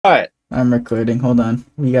What? I'm recording. Hold on.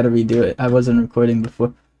 We gotta redo it. I wasn't recording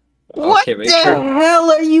before. What Okay, the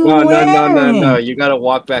hell are you no, wearing? no. You gotta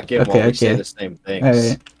walk back in Okay, while we okay. say the same things.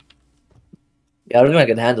 Alright. Yeah, I don't think I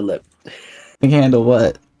can handle it. You can handle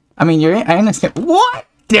what? I mean, I understand. What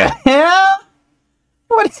the hell?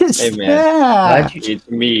 What is Hey, man. that? It's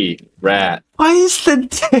me, Rat. Why is the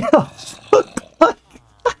tail look like...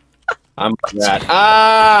 I'm Rat.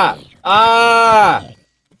 Ah! Ah!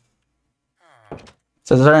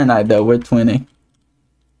 Caesura and I, though, we're twinning.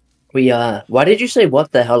 We why did you say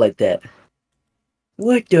what the hell like that?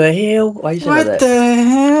 What the hell? Why you say What that? the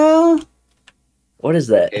hell? What is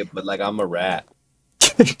that? Okay, but like I'm a rat.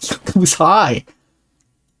 Who's high?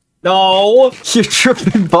 No! You're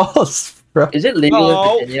tripping balls, bro. Is it legal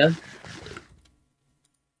No. in Virginia?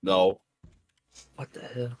 No. What the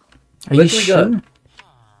hell? Are Where you can we sure? go?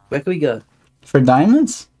 Where can we go? For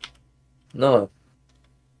diamonds? No.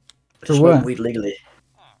 For Smoke what? weed legally.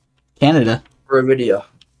 Canada. For a video.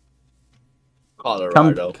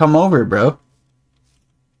 Colorado. Come over, bro.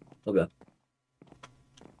 Okay.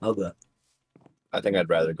 Okay. I think I'd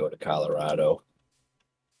rather go to Colorado.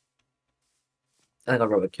 I think I'd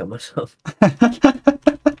rather kill myself.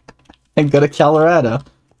 And go to Colorado.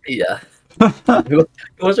 Yeah. Who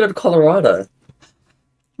wants to go to Colorado?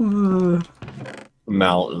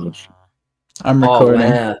 Mountains. I'm Oh, recording.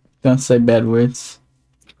 man. Don't say bad words.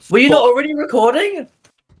 Were you not already recording?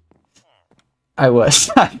 I was.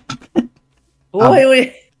 Wait.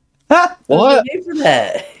 What? There's no need for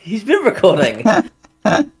that. He's been recording.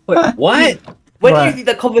 Wait, What? Where do What? you think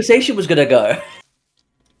that conversation was gonna go?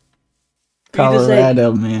 For you to say-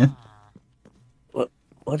 Colorado, man.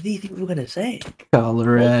 What do you think we were gonna say?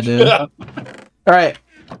 Colorado. Alright.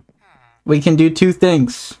 We can do two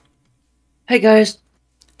things. Hey guys.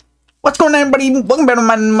 What's going on, everybody? Welcome back to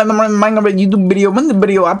my Minecraft YouTube video. In the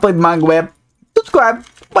video, I played Minecraft. Subscribe.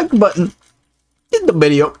 Like the button. Hit the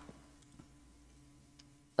video.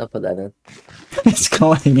 I'll put that in. It's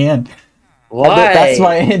going in. Why? That's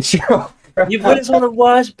my intro. You put it on the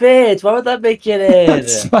worst bits. Why would that make it in?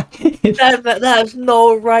 That's my That's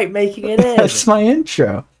no right making it in. That's my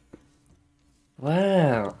intro.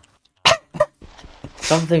 Wow.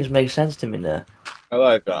 Some things make sense to me now. I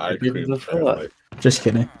like the ice didn't cream before. sandwich. Just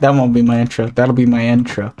kidding. That won't be my intro. That'll be my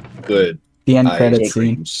intro. Good The end ice credit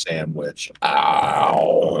cream scene. sandwich. Take my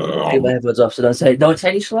Ow. headphones off, so don't say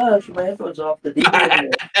any slurs. Take my headphones off. The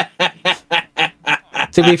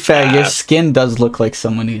To be fair, your skin does look like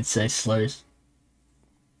someone who'd say slurs.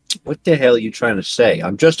 What the hell are you trying to say?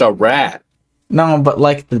 I'm just a rat. No, but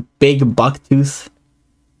like the big buck tooth.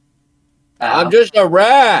 I'm just a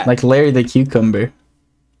rat. Like Larry the Cucumber.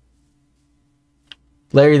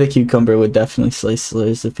 Larry the Cucumber would definitely say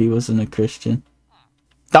slurs if he wasn't a Christian.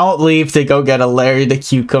 Don't leave to go get a Larry the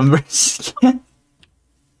Cucumber skin.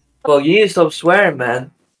 Well, you need to stop swearing,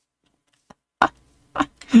 man.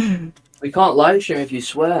 We can't live stream if you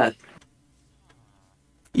swear.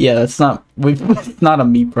 Yeah, that's not... It's not a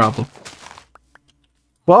me problem.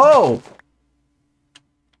 Whoa!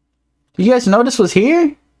 Did you guys know this was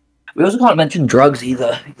here? We also can't mention drugs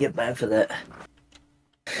either. You get banned for that.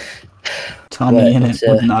 Tommy Right, in it it's,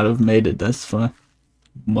 would not have made it this far.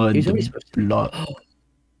 Mud, He's only supposed to- blood.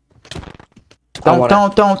 I want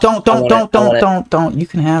it. Don't. You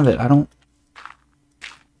can have it. I don't...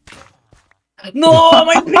 No,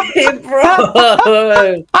 my pig,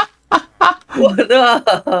 bro! What?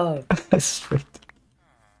 No! That's right.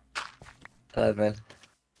 Oh, man.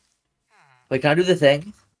 Wait, can I do the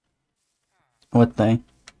thing? What thing?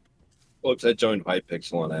 Whoops, I joined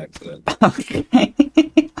Hypixel on accident. Okay.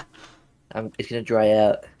 It's gonna dry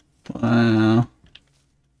out. Wow.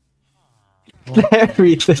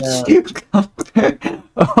 Larry the Cucumber.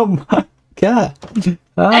 Oh my god.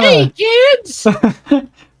 Hey, kids!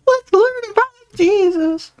 Let's learn about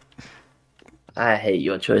Jesus. I hate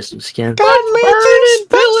your choice of skin. God made you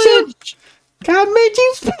special. God made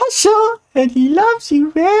you special, and He loves you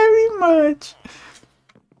very much.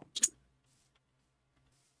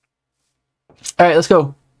 All right, let's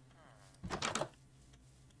go.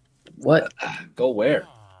 What? Go where?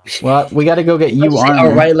 Well, we got to go get you armor.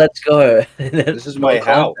 Alright, let's go. This is my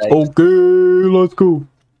house. Okay, let's go.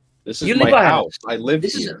 This is You my live by house. I live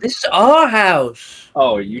This here. is our house.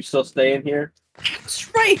 Oh, are you still staying here?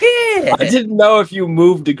 It's right here. I didn't know if you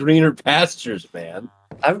moved to greener pastures, man.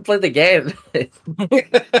 I haven't played the game.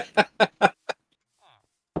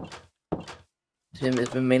 It's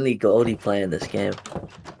been mainly Goldy playing this game.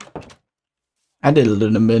 I did a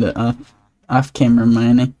little bit of off-camera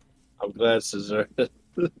mining. I'm glad Caesura.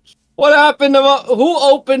 What happened to who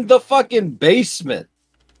opened the fucking basement?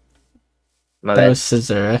 My That bad. was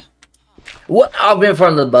Caesura. What? I'll be in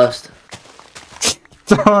front of the bust.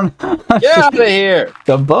 Thrown Get out of here!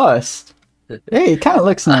 the bust. Hey, it kind of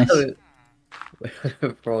looks nice.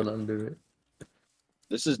 Thrown under it.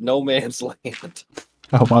 This is no man's land.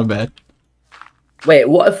 Oh, my bad. Wait,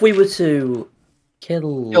 what if we were to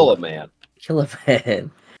kill a man kill a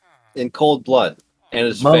man? in cold blood and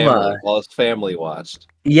his Mama. family while his family watched.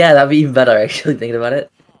 Yeah, that'd be even better. Actually, thinking about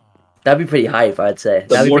it, that'd be pretty hype. I'd say. The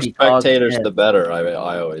That'd be more pretty spectators, yeah. the better.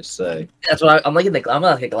 I always say, That's what I'm like. I'm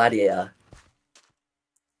like a gladiator.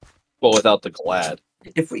 but without the glad.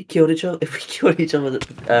 If we killed each other,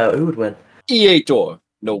 who would win? Eator,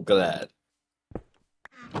 no glad.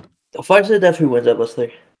 Fight to the death. Who wins that bus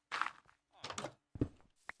there?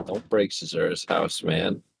 Don't break Caesura's house,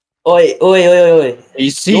 man. Oi, oi, oi, oi, oi!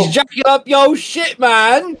 He's Yo. jacking up your shit,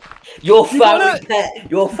 man. Your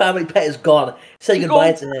You family pet is gone. Say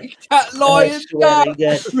goodbye to him. Cat lion.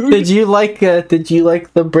 Did you like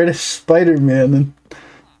the British Spider-Man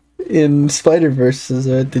in Spider-Verse?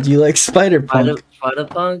 Did you like Spider-Punk?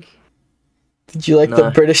 Spider-Punk? Did you like the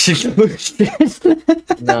No. British inclusion?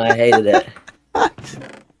 No, I hated it.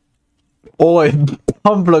 Oi,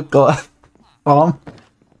 public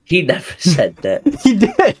He never said that. he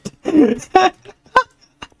did.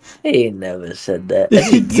 He never said that. I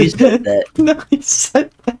think you said that. No, he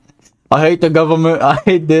said that. I hate the government. I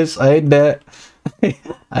hate this. I hate that.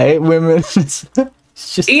 I hate women.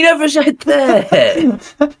 It's just He never said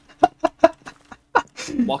that.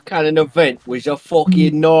 What kind of event was a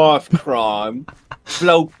fucking knife crime?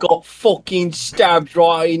 Bloke got fucking stabbed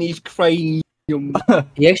right in his cranium.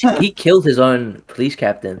 He killed his own police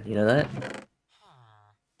captain. You know that?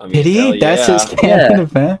 I mean, did hell he? That's yeah. his canon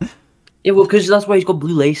event. Yeah, well, because that's why he's got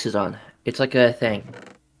blue laces on. It's like a thing.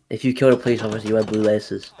 If you kill a police officer, you wear blue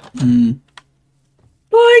laces. Mm.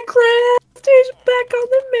 Minecraft is back on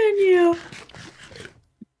the menu.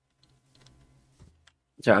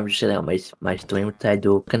 Sorry, I'm just setting up my stream. What I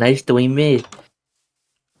do? Can I stream it?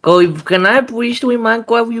 Can I please stream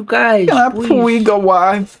Minecraft with you guys? Can I please? please go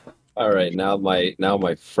wife? All right, now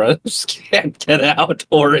my friends can't get out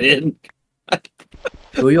or in.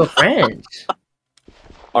 Who are your friends?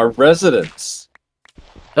 Our residents.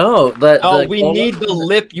 Oh, We need the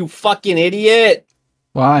lip, you fucking idiot.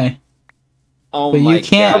 Why? Oh But my you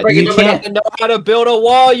can't- god! you You can't- don't know how to build a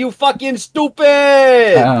wall, you fucking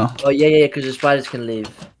stupid! Oh. Oh yeah, because the spiders can leave.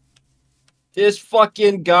 This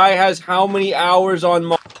fucking guy has how many hours on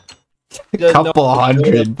my Couple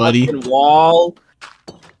hundred, buddy. wall?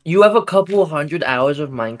 You have a couple 100 hours of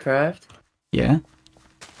Minecraft. Yeah.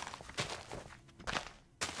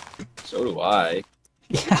 So do I.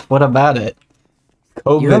 Yeah. What about it? You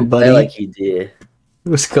COVID, don't buddy. play like you did. It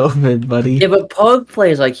was COVID, buddy. Yeah, but Pug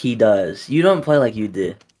plays like he does. You don't play like you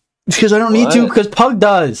did. Because I don't need to. What? Because Pug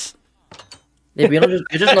does. Yeah, but you're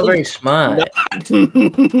just not very smart.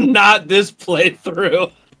 Not this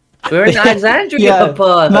playthrough. We're in Alexandria, Yeah,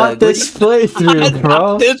 Pug. not this playthrough, bro.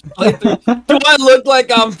 Not this playthrough. Do I look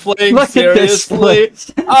like I'm playing Look at this seriously?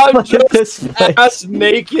 place. I'm Look at this just place. ass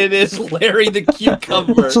naked as Larry the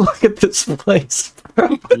Cucumber. Look at this place,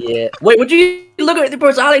 bro. Yeah. Wait, would you look at the bro?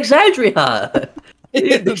 It's Alexandria.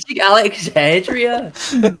 You see Alexandria?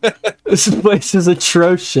 This place is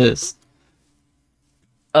atrocious.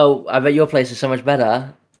 Oh, I bet your place is so much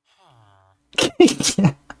better.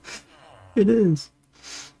 Yeah, it is.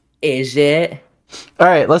 Is it? All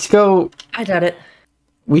right, let's go. I doubt it.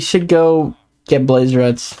 We should go get blaze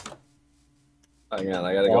rods. Hang on,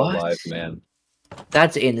 I gotta What? go live, man.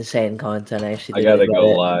 That's insane content. I actually. I didn't gotta know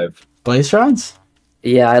go it. live. Blaze rods?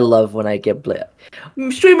 Yeah, I love when I get blaze.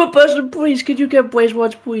 Streamer person, please. Could you get blaze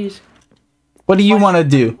rods, please? What do you want to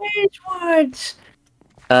do? Blaze rods.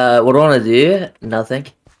 What do I want to do? Nothing.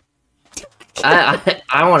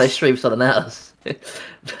 I want to stream something else,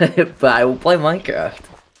 but I will play Minecraft.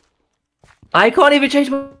 I can't even change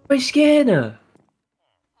my skin.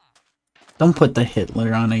 Don't put the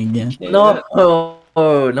Hitler on it again. No,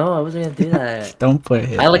 oh no, I wasn't gonna do that. Don't put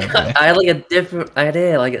Hitler. back. I like a different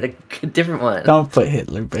idea, like a different one. Don't put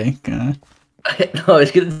Hitler back. No, I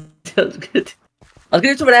was gonna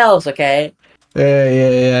do something else, okay?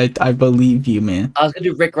 Yeah. I believe you, man. I was gonna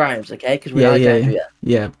do Rick Grimes, okay? Because we're Yeah, not yeah, gonna do that.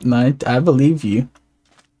 Yeah, no, I believe you.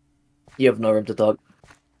 You have no room to talk.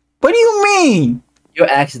 What do you mean? You're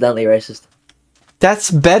accidentally racist.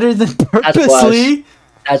 That's better than purposely.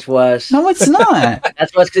 That's worse. No, it's not.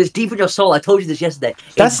 That's worse because it's deep in your soul. I told you this yesterday.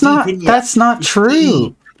 That's It's not. deep in you. That's not true.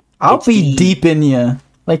 deep. I'll It's be deep. deep in you.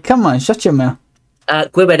 Like, come on, shut your mouth.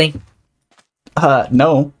 Quit betting.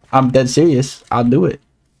 No, I'm dead serious. I'll do it.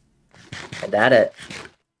 I doubt it.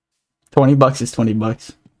 $20 is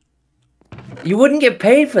 $20. You wouldn't get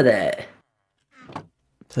paid for that.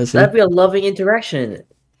 That'd be a loving interaction.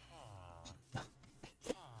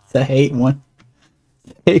 It's a hate one.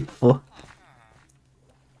 Hateful.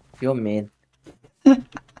 You're mean.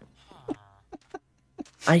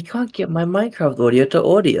 I can't get my Minecraft audio to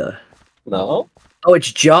audio. No? Oh,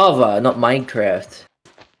 it's Java, not Minecraft.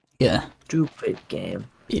 Yeah. Stupid game.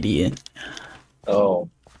 Idiot. Oh.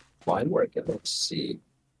 Mine working. Let's see.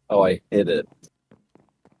 Oh, I hit it.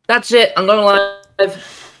 That's it. I'm going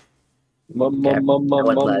live.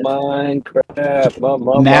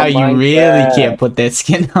 Minecraft. Now you really can't put that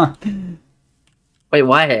skin on. Wait,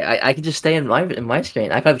 why? I can just stay in my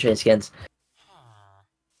screen. I can't change skins.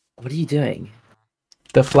 What are you doing?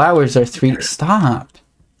 The flowers are 3. Stop.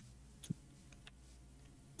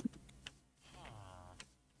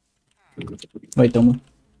 Wait, don't move.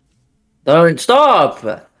 Don't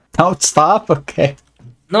stop. Don't stop? Okay.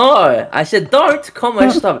 No, I said don't. Come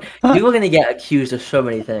on, stop. You are gonna get accused of so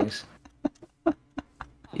many things.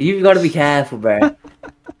 You've got to be careful, bro.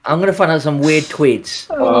 I'm gonna find out some weird tweets.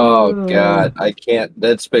 Oh god, I can't.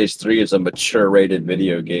 Dead Space 3 is a mature rated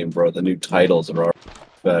video game, bro. The new titles are already in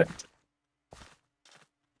effect.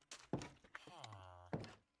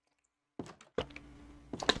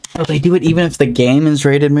 Oh, they do it even if the game is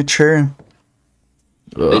rated mature?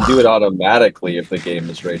 They do it automatically if the game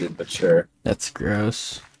is rated mature. That's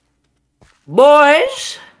gross.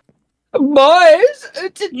 Boys, Boys,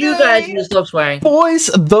 you guys need to stop swearing. Boys,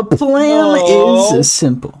 the plan is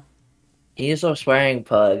simple. You need to stop swearing,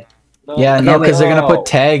 Pug. No, Yeah, no, because they're gonna put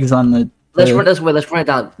tags on the. Let's run this way. Let's run it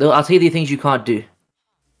down. I'll tell you the things you can't do.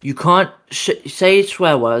 You can't say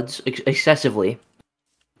swear words excessively.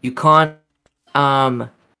 You can't.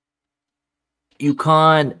 You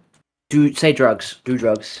can't say drugs. Do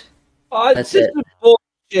drugs. Oh, That's this it. is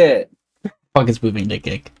bullshit. Fuck is moving the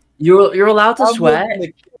kick. You're allowed to I'm swear.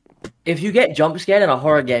 moving If you get jump scared in a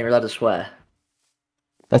horror game, you're allowed to swear.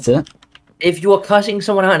 That's it. If you are cussing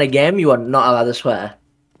someone out in a game, you are not allowed to swear.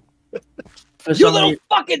 For You some little reason-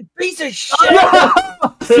 fucking piece of shit!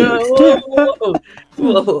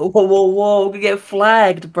 whoa, we get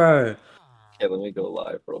flagged, bro. Okay, let me go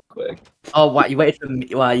live real quick. Oh, wow, you waited for me.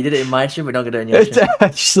 Wow, you did it in my stream, but not gonna do it in your It's stream.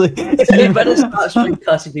 actually. You better start stream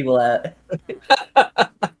cussing people out.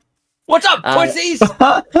 What's up, pussies?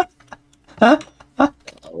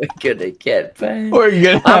 We're gonna get banned. We're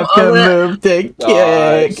gonna have to move the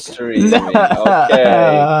kick. Streaming.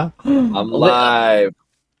 Okay, I'm live.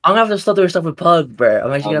 I'm gonna have to start doing stuff with Pug, bro.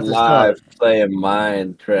 I'm actually I'm gonna have to live playing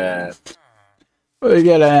Minecraft. We're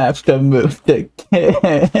gonna have to move the I'm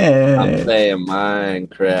kick. playing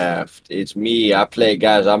Minecraft. It's me. I'm playing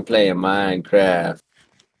Minecraft.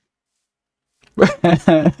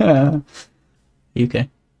 UK.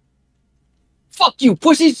 Fuck you,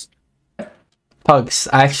 pussies! Pugs,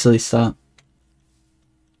 actually stop.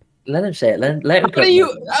 Let him say it. Let him What cook do you?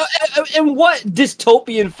 In what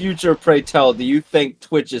dystopian future, pray tell, do you think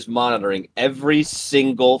Twitch is monitoring every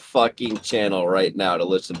single fucking channel right now to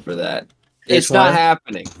listen for that? This It's not one.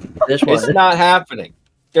 happening. This one. It's not happening.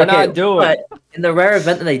 They're Okay, not doing it. but in the rare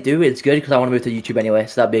event that they do, it's good because I want to move to YouTube anyway,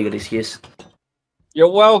 so that'd be a good excuse. You're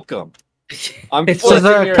welcome. I'm It's forcing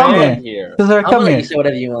Scissor, your come hand here. Scissor, I'm come gonna let here. you say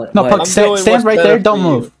whatever you want. No, Wait. Pug, I'm stand doing what's right better there. for Don't you.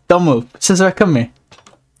 move. Don't move. Scissor, come here.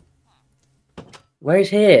 Where's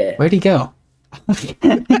here? Where'd he go?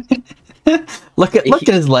 look at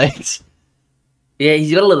his legs. Yeah,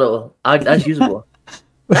 he's got a little. That's usable.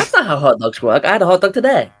 That's not how hot dogs work. I had a hot dog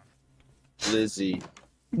today. Lizzie.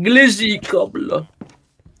 Glizzy cobbler.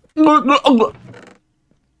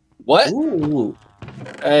 What? Ooh.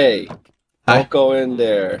 Hey, Hi. don't go in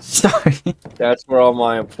there. Sorry. That's where all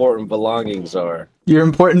my important belongings are. Your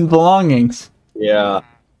important belongings. Yeah,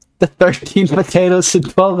 The 13 potatoes and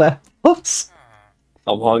 12 apples.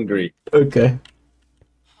 I'm hungry. Okay.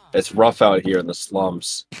 It's rough out here in the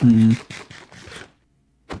slums.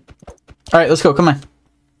 Alright, let's go. Come on.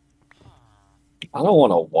 I don't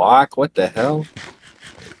want to walk. What the hell?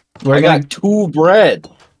 We're I gonna got 2 bread.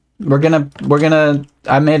 we're gonna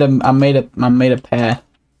I made a path.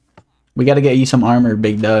 We gotta get you some armor,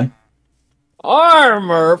 big dog.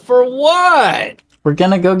 Armor for what? We're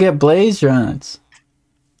gonna go get blaze rods.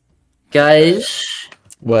 Guys,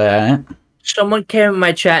 What? someone came in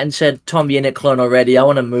my chat and said Tom Unit clone already. I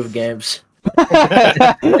want to move games.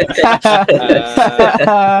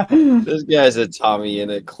 This guy's a Tommy in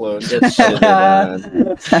it clone. Get shit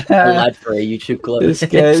on. I lied for a YouTube clone. This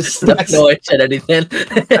guy's no one said anything.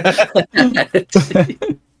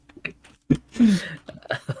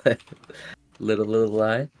 little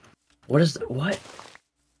lie. What?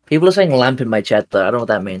 People are saying lamp in my chat though. I don't know what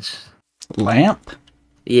that means. lamp.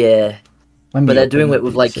 Yeah, Let me but they're open doing it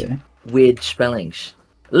with like this here. weird spellings.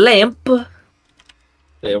 Lamp.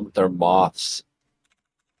 They're moths.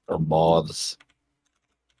 Or moths.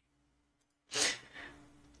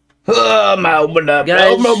 I'm open up.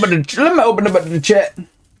 Guys. Let me open up the chat.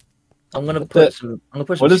 I'm gonna put some.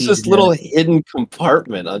 What is this little hidden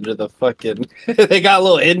compartment under the fucking? They got a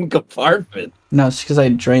little hidden compartment. No, it's because I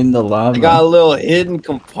drained the lava. They got a little hidden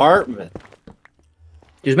compartment.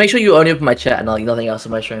 Just make sure you only open my chat and nothing else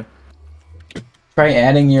in my stream. Try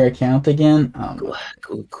adding your account again.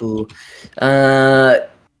 Cool.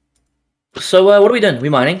 So what are we doing? Are we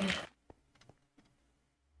mining?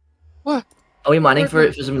 What? Are we mining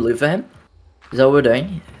for some loot for him? Is that what we're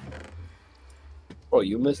doing? Bro,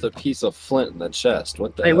 you missed a piece of flint in the chest.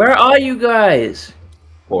 What the Hey, hell? where are you guys?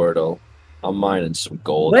 Portal. I'm mining some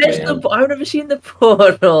gold. Where's man. I've never seen the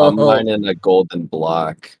portal. I'm mining a golden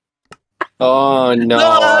block. Oh no,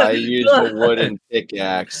 I used a wooden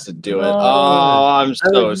pickaxe to do it. No. Oh, I'm so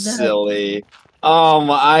would not. silly.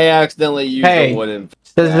 I accidentally used a wooden pickaxe.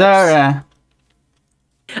 Caesura,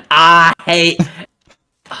 I hate.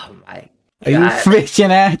 Oh my god. are you freaking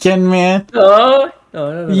acting, man? No.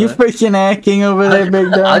 You freaking acting over there, big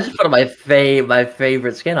I dog? just put my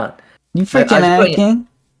favorite skin on. You freaking I was acting?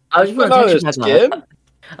 I was just putting a Another texture pack skin? on.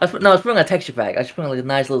 I was putting a texture pack. I was putting like a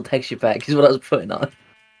nice little texture pack. Is what I was putting on.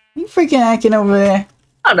 You freaking acting over there?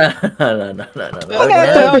 Oh, no. Where the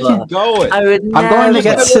hell are you going? I would I'm going to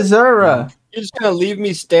get never. Caesura. You're just gonna leave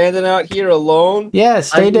me standing out here alone Yeah,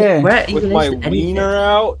 stay there. Where with even my is anything? wiener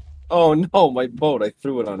out? Oh no, my boat! I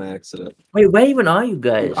threw it on accident. Wait, where even are you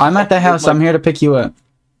guys? I'm at the house. I'm here to pick you up.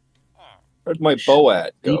 Where'd my bow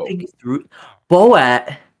at Do you go? think through Boat?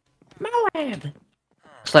 Moab.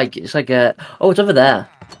 It's like a. Oh, it's over there.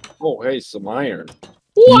 Oh, hey, some iron.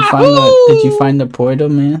 Did you find the portal,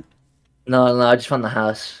 man? No, I just found the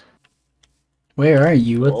house. Where are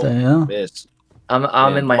you? What the hell? Miss. I'm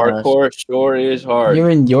Man, in my house. parkour sure is hard. You're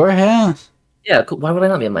in your house? Yeah, cool. Why would I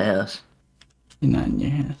not be in my house? You're not in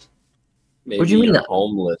your house. Maybe What do you mean you're that?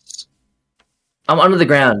 homeless. I'm under the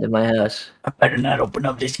ground in my house. I better not open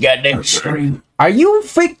up this goddamn stream. Are you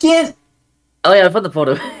freaking? Oh yeah, I found the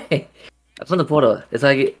portal. I found the portal.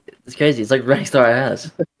 It's crazy. It's like right next to our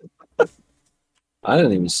house. I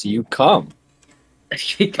didn't even see you come.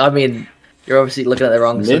 I mean, you're obviously looking at the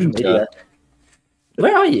wrong social Ninja. media.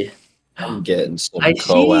 Where are you? I'm getting some I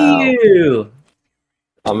co see out. you.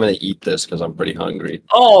 I'm gonna eat this because I'm pretty hungry.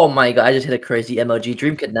 Oh my god! I just hit a crazy emoji.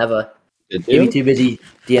 Dream could never. Did You'd be you? too busy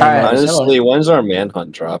DMing Alright. Honestly, when's our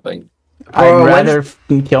manhunt dropping? I'd Or rather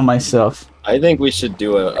f***ing kill myself. I think we should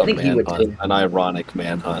do a I think you would manhunt, too. an ironic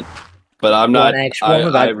manhunt. But I'm One not. extra one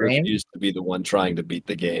without I Dream? refuse to be the one trying to beat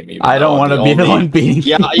the game. even I don't though I'm want to be the only- one beating.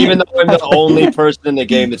 Yeah, even though I'm the only person in the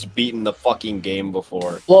game that's beaten the fucking game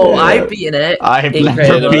before. Whoa! Yeah. I've beaten it. I've in never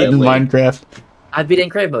creative beaten mode. Minecraft. I've beaten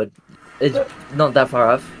creative mode. It's not that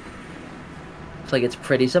far off. It's like it's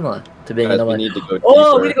pretty similar to being Guys, in the we one. need to go deeper.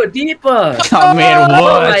 Oh, we need to go deeper. Oh man, Oh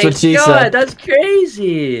what? my That's what she god, said. that's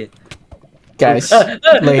crazy. Guys,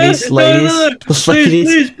 Ladies,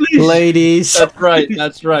 ladies, ladies. That's right.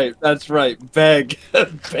 That's right. That's right. Beg,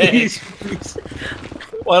 beg. Please,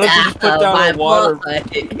 Why don't you just put down a water?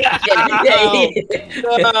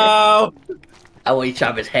 No. I want you to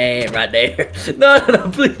chop his hand right there. No,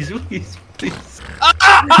 please.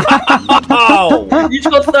 Ow! You just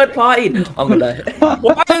got third party. I'm gonna die.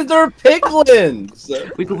 Why are there piglins?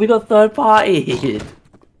 We got third party.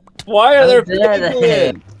 Why are there Yeah,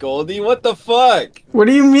 piglins? Goldy, what the fuck? What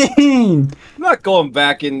do you mean? I'm not going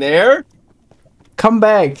back in there. Come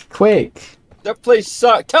back, quick. That place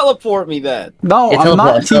sucks. Teleport me then. No, Yeah, I'm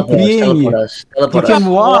not teleport TPing you. us. You Teleport can us.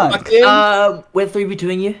 walk. Walking? We're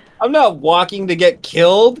 3v2ing you. I'm not walking to get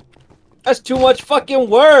killed. That's too much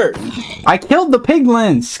fucking work. I killed the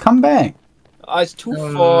piglins. Come back. It's too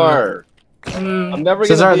far. I'm never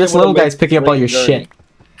gonna Caesar, be this able to little make guy's picking up all your journey. shit.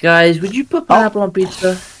 Guys, would you put pineapple on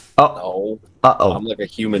pizza? Oh, No, uh-oh. I'm like a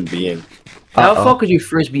human being. How Uh-oh. far could you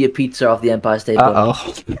frisbee a pizza off the Empire State Building?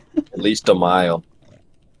 Uh-oh. At least a mile.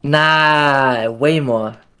 Nah, way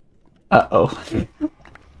more. Uh-oh.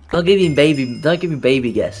 Don't give me baby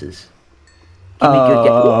guesses. Give me good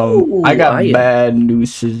guesses. Ooh, I got Ryan. bad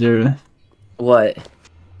news, Caesar. What?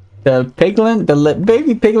 The piglin,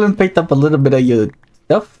 baby piglin picked up a little bit of your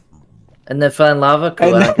stuff. And then fell in lava?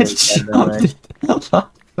 Cool, And I then don't it care.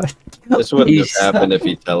 jumped. This wouldn't have Jeez. happened if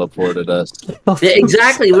he teleported us. Yeah,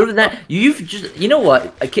 exactly. What was that? You know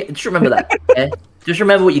what? I can't just remember that. Okay? Just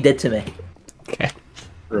remember what you did to me. Okay.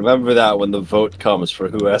 Remember that when the vote comes for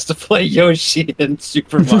who has to play Yoshi in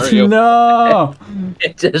Super Mario. No!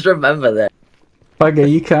 Just remember that. Fuck, are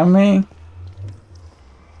you coming?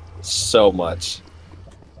 So much.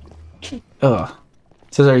 Ugh.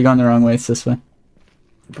 Caesar, you're going the wrong way. It's this way.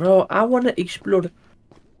 Bro, I want to explode.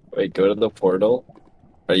 Wait, go to the portal.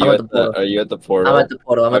 Are I'm you at at the the portal. Are you at the portal? I'm at the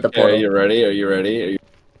portal. I'm at the Okay, are portal. you ready? Are you ready? Here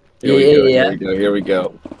Yeah, we yeah, go. Here yeah. we go. Here we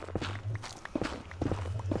go.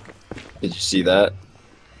 Did you see that?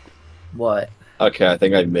 What? Okay, I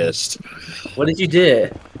think I missed. What did you do?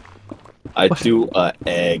 I threw a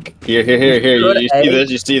egg. Here. threw an You see egg?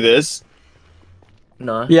 this? You see this?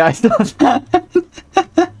 No. Yeah, I saw that.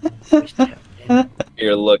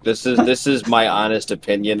 Here, look. This is my honest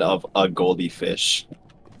opinion of a Goldy fish.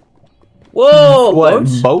 Whoa! What,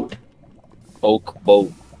 Boats? boat? Oak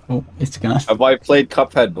boat. Oh, it's gone. Have I played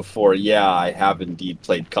Cuphead before? Yeah, I have indeed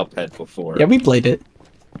played Cuphead before. Yeah, we played it.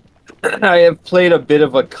 I have played a bit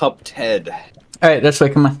of a Cuphead. Alright, this way,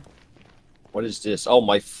 come on. What is this? Oh,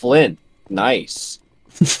 my flint. Nice.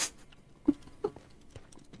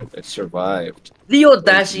 It survived. The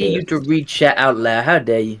audacity of you to read chat out loud. How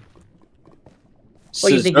dare you? What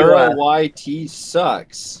do you think you Caesura are? YT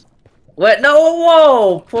sucks. What? No,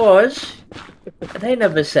 whoa! Pause. They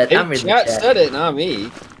never said. Hey, I'm reading the chat chat. said it, not me.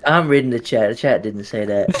 I'm reading the chat. The chat didn't say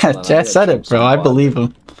that. Chat said it, bro. I believe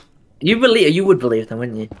him. You would believe them,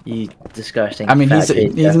 wouldn't you? You disgusting. I mean, he's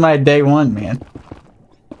fabricator. my day one, man.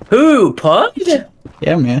 Who? Pug?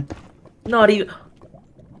 Yeah, man. Not even.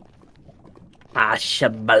 Ah,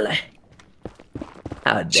 shabala.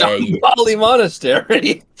 How dare you? Bali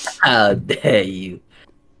Monastery. How dare you?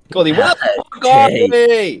 Goldie, what the How fuck off dare you.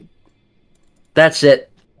 me? That's it.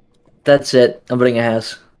 That's it. I'm building a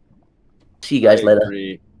house. See you guys I later.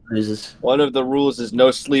 agree. Losers. One of the rules is no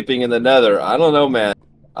sleeping in the nether. I don't know, man.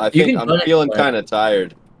 I You think can I'm join feeling it. kind of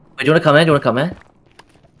tired. Wait, do you want to come in? Do you want to come in?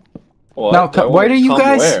 What? No, Do I what wanna are you come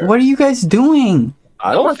guys? where? What are you guys doing?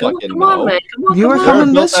 I don't fucking come know. on, man. Come on, You come were on.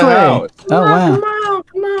 coming Built this a way. house. Oh wow.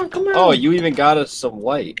 Come on. Oh, you even got us some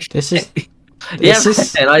light. This is. Yeah, This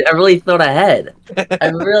is. man, I really thought ahead. I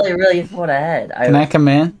really thought ahead. Can I come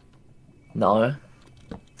in? No.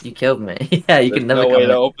 You killed me. Yeah, you There's can never no come way in.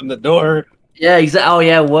 to open the door. Yeah, exactly. Oh,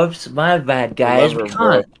 yeah, whoops. My bad, guys. Lever We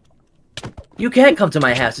can't. You can't come to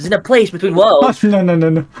my house. It's in a place between worlds.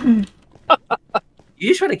 No. You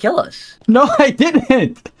just tried to kill us. No, I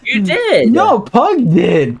didn't. You did. No, Pug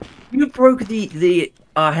did. You broke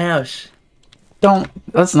our house. Don't.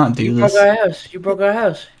 Let's not do You this. broke our house. You broke our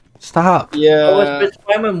house. Stop. Oh, Yeah. it's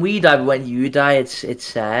fine when we die, but when you die, it's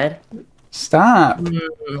sad. Stop.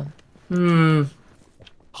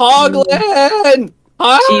 Hoglin!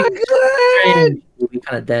 Hoglin! We'll be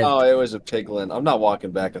kind of dead. Oh, it was a piglin. I'm not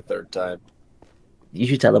walking back a third time. You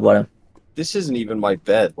should teleport him. This isn't even my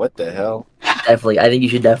bed. What the hell? Definitely. I think you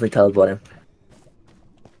should definitely teleport him.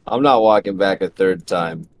 I'm not walking back a third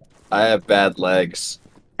time. I have bad legs.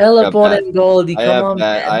 Teleport bad- him, Goldy. I Come on, I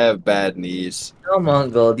man. have bad knees. Come on,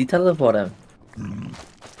 Goldy. Teleport him.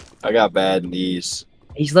 I got bad knees.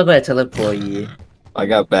 He's not gonna teleport you. I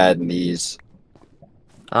got bad knees.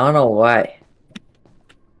 I don't know why.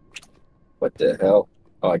 What the hell?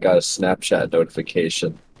 Oh, I got a Snapchat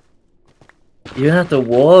notification. You don't have to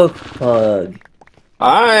walk, Pug.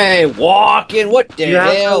 I ain't walking. What the You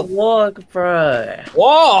have hell? to walk, bro.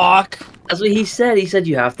 Walk. That's what he said. He said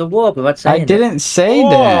you have to walk. Without saying I didn't say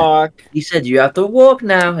that. Walk. He said you have to walk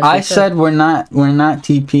now. That's what I he said we're not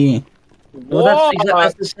TP. Well,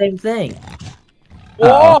 that's the same thing.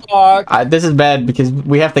 Walk. This is bad because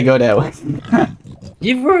we have to go that way.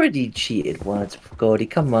 You've already cheated once, Goldy.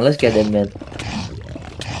 Come on, let's get him in.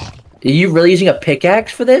 Are you really using a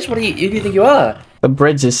pickaxe for this? What do you think you are? The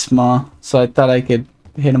bridge is small, so I thought I could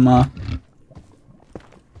hit him off.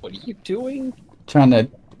 What are you doing? Trying to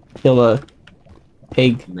kill a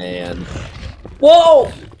pig. Man.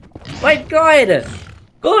 Whoa! My God!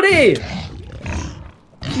 Goldy!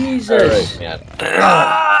 Jesus! Alright,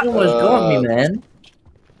 man. You almost got me, man.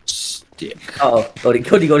 Stick. Oh, Goldy.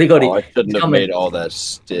 Oh, I shouldn't have Coming. made all that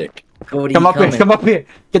stick. Goldy, Come up coming. here, come up here.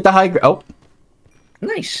 Get the high ground. Oh,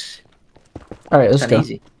 Nice. alright, let's Kinda go.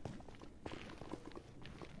 easy.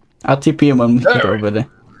 I'll TP him when we get over there.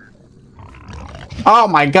 Oh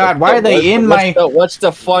my god, why are they in my... What's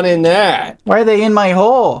the fun in that? Why are they in my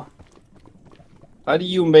hole? How do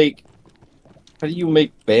you make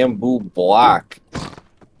bamboo block?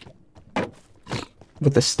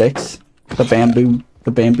 With the sticks? The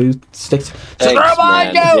bamboo sticks. Thanks,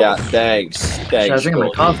 man. go! Yeah, thanks. Should I Thanks. drink my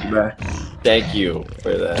Goldie. coffee, bro? Thank you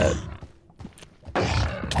for that.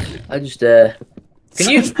 I just, Can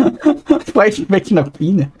you... Why are you making a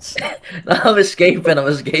penis? I'm escaping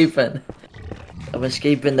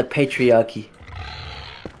the patriarchy.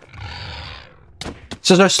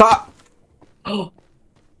 Scissor, stop! Ooh.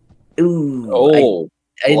 Oh,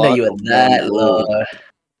 I didn't know you block were of that bamboo. low.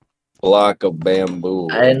 block of bamboo.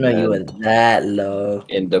 I didn't know and you were that low.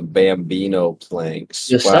 into bambino planks.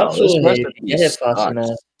 Your Wow, stuff's this all recipe get it fast sucks.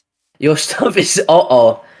 enough. Your stuff is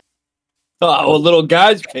uh-oh. Oh, a little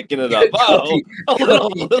guy's picking it up. Oh,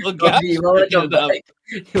 Goldy, a little guy's you wanna picking come it up.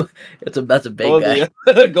 back? That's a big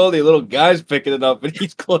guy. Goldy, a little guy's picking it up, and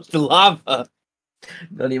he's close to lava.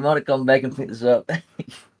 Goldy, you wanna come back and pick this up?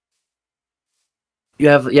 You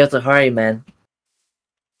have to hurry, man.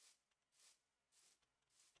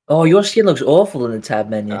 Oh, your skin looks awful in the tab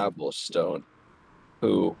menu. Cobblestone.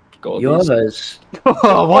 Who? Goldie's. Yours.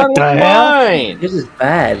 Oh, what the hell? Mine. This is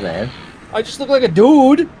bad, man. I just look like a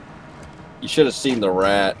dude. You should have seen the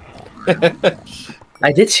rat.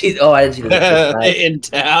 I did see. Oh, I didn't see the tab. In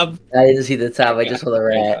tab. I didn't see the tab. I just saw the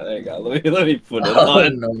rat. There you go. Let me put it Oh,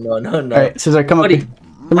 on. no. All right, Caesar, come up. Buddy,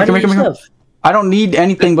 Here. Come here. I don't need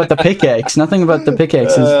anything but the pickaxe. Nothing about the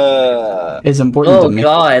pickaxe is important Oh to me.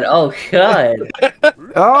 god! Oh god!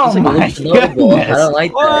 Oh That's like my a little snowball. I goodness. don't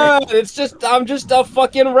like that. What? It's just I'm just a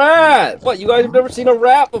fucking rat. What? You guys have never seen a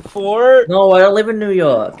rat before? No, I don't live in New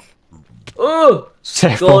York. Oh,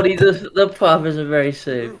 Careful. Goldie, the pub isn't very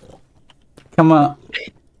safe. Come on.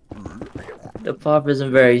 The pub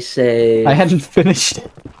isn't very safe. I hadn't finished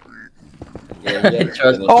it.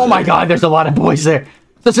 Trust- Oh my god, there's a lot of boys there.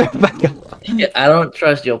 Caesar, back up. I don't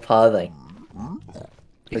trust your pathing.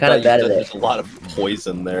 You're kind of bad at There's it. a lot of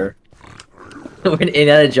poison there. We're in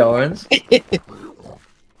Indiana Jones.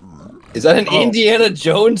 Is that an Oh. Indiana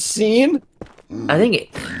Jones scene? I think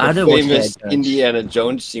I The don't watch famous Indiana Jones. Indiana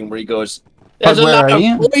Jones scene where he goes, "There's a Where lot are of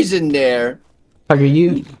you? poison there." Fuck are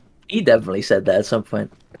you? He definitely said that at some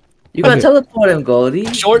point. You gotta Okay. teleport him, Goldie.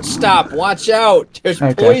 Shortstop, watch out! There's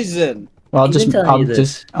Okay. poison. Well, He's been telling you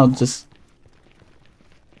this. I'll just.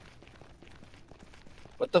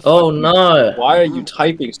 What the fuck? Oh no! Why are you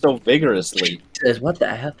typing so vigorously? Says what the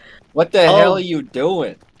hell? What the Oh. hell are you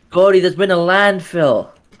doing? Goldie, there's been a landfill.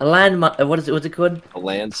 A what is it? What's it called? A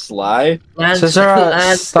landslide? Caesar,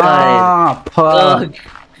 Landslide. stop. Oh,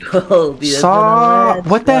 Goldie, there's Stop. been a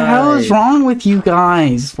What the hell is landslide. wrong with you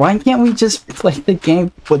guys? Why can't we just play the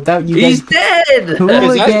game without you He's guys? dead. Who-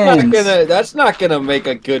 Because Hooligans. that's not gonna make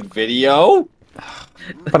a good video.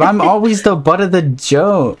 But I'm always the butt of the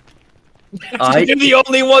joke. You're the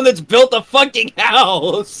only one that's built a fucking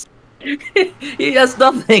house. He has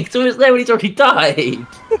nothing. So he's there when he's already died.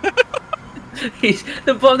 He's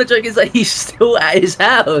the problem. The joke is that he's still at his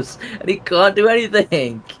house and he can't do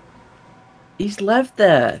anything. He's left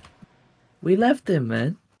there. We left him,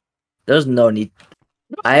 man. There's no need.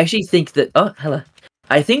 I actually think that. Oh, hello.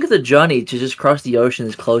 I think the journey to just cross the ocean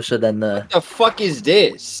is closer than the Fuck is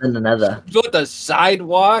this? nether. Built a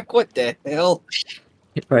sidewalk? What the hell?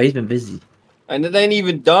 Bro, he's been busy. And it ain't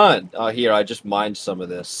even done. Oh, here, I just mined some of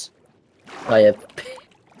this. Oh yeah.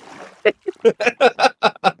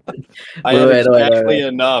 I had Wait, exactly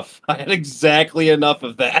enough. I had exactly enough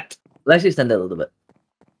of that. Let's extend it a little bit.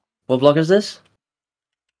 What block is this?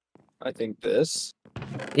 I think this.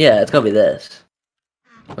 Yeah, it's gotta be this.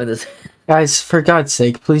 When this. Guys, for God's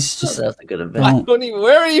sake, please just. That's a good event. No. I don't even,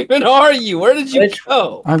 where even are you? Where did you Which-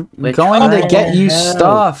 go? I'm We're going to trying get to you help.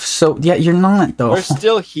 stuff. So yeah, you're not though. We're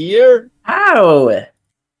still here? How?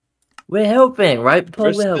 We're helping, right, Paul?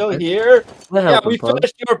 We're still helping. here? We're Yeah, helping, we Paul.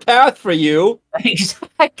 finished your path for you.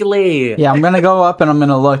 Exactly. Yeah, I'm gonna go up and I'm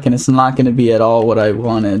gonna look, and it's not gonna be at all what I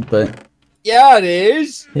wanted. But Yeah, it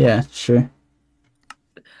is. yeah, sure.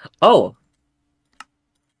 Oh.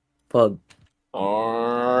 Pug.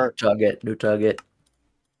 Arr. New target.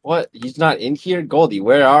 What? He's not in here? Goldie,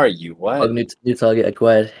 where are you? What? Pug, new target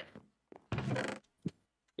acquired. What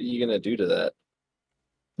are you gonna do to that?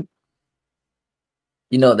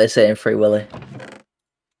 You know what they say in Free Willy.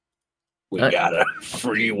 We Huh? got a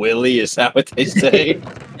free willy, is that what they say?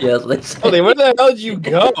 Yeah, that's what they say. Goldie, where the hell did you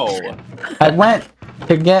go? I went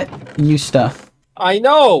to get you stuff. I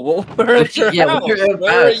know. Well, we're at your Yeah, house. we're at your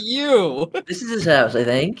Where are house. you? This is his house, I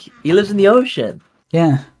think. He lives in the ocean.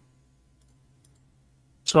 Yeah.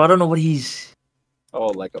 So I don't know what he's... Oh,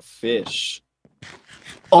 like a fish.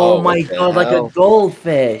 Oh, Oh, my what the god, like hell? a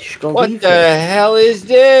goldfish. What Goldfish. the hell is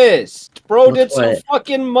this? Bro What's did some what?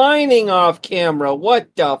 fucking mining off camera.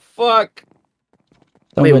 What the fuck?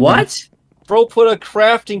 Wait, Somebody- what? Bro put a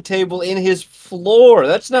crafting table in his floor.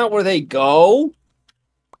 That's not where they go.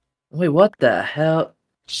 Wait, what the hell?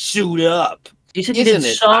 Suit up. You said you Isn't did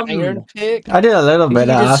it some... iron pick? I did a little You bit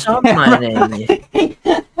did off. some mining.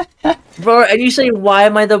 Bro, and you say, why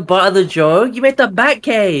am I the butt of the joke? You made the bat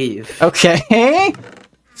cave. Okay.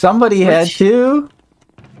 Somebody What? had to.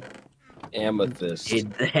 Amethyst.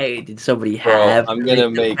 Did somebody Bro, have? I'm to gonna the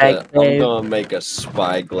make bat a I'm cave? gonna make a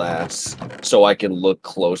spyglass so I can look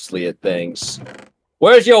closely at things.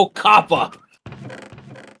 Where's your copper?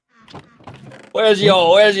 Where's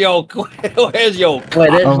your Wait, there's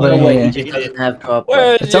Over no way here. he just doesn't have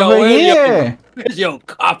copper. It's over here. Where's your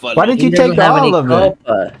copper? Why did He you doesn't take have all any of it?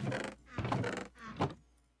 copper.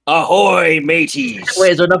 Ahoy, mateys!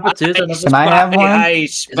 Wait, is there number two? Is there number Can I have one? I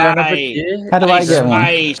Is there number spy. two? How do I get one?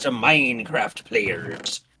 spy some Minecraft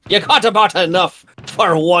players. You got about enough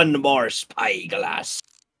for one more spyglass.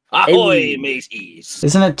 Ahoy, Hey. mateys!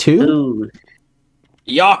 Isn't it 2? Ooh.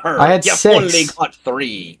 Yar, I had you 6. only got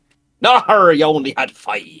 3. Nah, you only had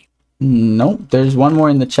 5. Nope, there's one more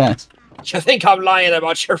in the chest. You think I'm lying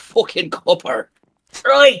about your fucking copper?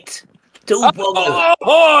 Right! Two buggers.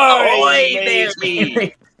 Ahoy, there.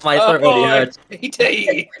 matey! My throat already hurts.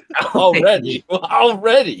 Matey! Already?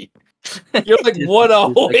 Already? You're like one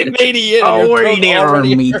ahoy matey in. and your Ahoy throat there,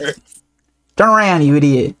 already mate. hurts. Turn around, you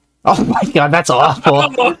idiot. Oh my god, that's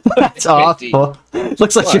awful. That's awful.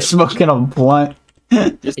 Looks like you're What? smoking a blunt.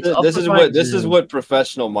 This is Zoom. what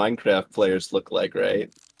professional Minecraft players look like, right?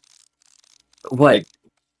 What?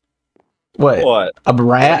 What? What? A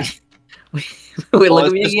rat? Wait, Well, look at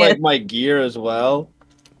it's me just again. like my gear as well.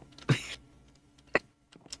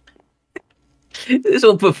 This is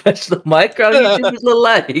what professional Minecraft YouTubers look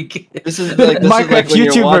like. This is like Minecraft when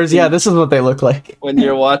you're YouTubers, watching- yeah, this is what they look like. when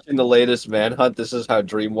you're watching the latest Manhunt. This is how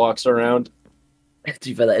Dream walks around. To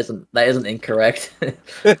be fair, that isn't incorrect.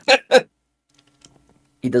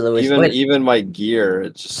 He does always Even my gear,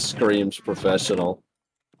 it just screams professional.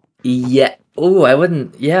 Yeah. Oh, I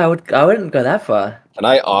wouldn't. Yeah, I wouldn't go that far. Can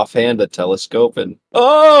I offhand a telescope and?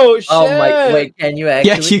 Oh shit! Oh my! Wait, can you actually?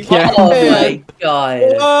 Yes, you can. Oh my god!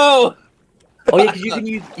 Whoa! Oh yeah, because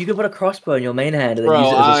you can put a crossbow in your main hand and then Bro,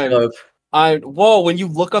 use it as a scope. Whoa! When you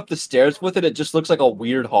look up the stairs with it, it just looks like a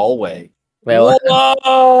weird hallway. Wait, what?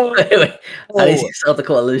 Whoa! Wait. How do you Oh. see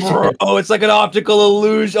optical illusion? Oh, it's like an optical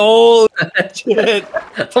illusion. Oh shit!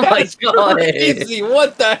 Oh my That's god! crazy!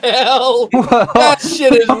 What the hell? Whoa, That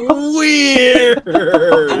shit is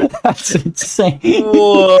weird. that's insane.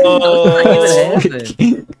 Whoa!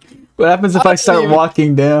 Even What happens if I start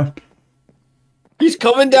walking down? He's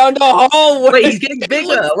coming down the hallway. Wait, he's getting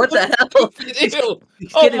bigger. What the hell? Ew.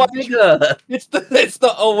 He's Oh getting my- bigger. It's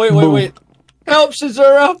the. Oh wait. Help,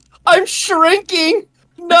 Caesura! I'm shrinking.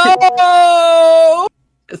 No! I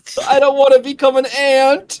don't want to become an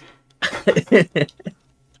ant.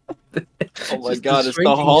 Oh my Just god! the It's the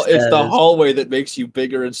shrinking It's the status. hallway that makes you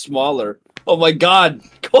bigger and smaller. Oh my god!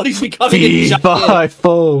 Cody's becoming a Fee, giant. fi,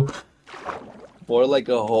 fo. Or like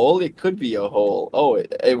a hole. It could be a hole. Oh,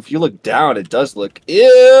 if you look down, it does look.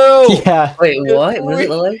 Ew! Yeah. Wait, what? What does it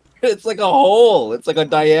look like? It's like a hole. It's like a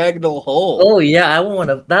diagonal hole. Oh yeah, I want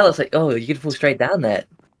to. That looks like. Oh, you can fall straight down that.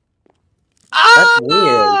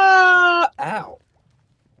 Ah! Ow!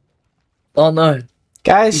 Oh no, he's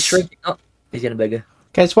Guys, shrinking. Oh, he's getting bigger.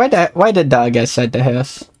 guys, why the dog outside the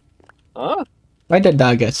house? Huh? Why the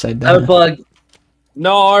dog outside the That was house? Pug.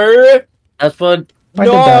 No! That's Pug. Why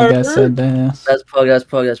the dog No. outside the house? That's Pug. That's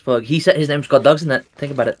Pug. That's Pug. He said his name's got dogs in it.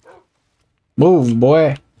 Think about it. Move,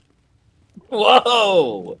 boy.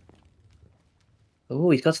 Whoa! Oh,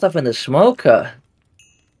 he's got stuff in the smoker.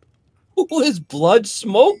 Who is blood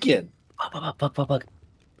smoking? Pug.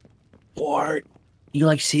 What? You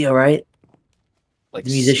like Sia, right? Like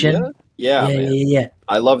The musician? Sia? Yeah, yeah, man. yeah.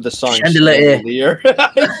 I love the song Chandelier. Chandelier.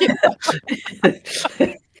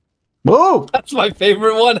 Move! That's my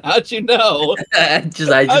favorite one. How'd you know? I How'd just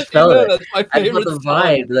you felt know it. that's my I felt favorite the song?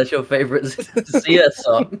 vibe. That's your favorite Sia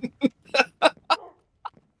song.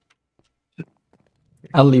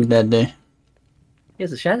 I'll leave that there.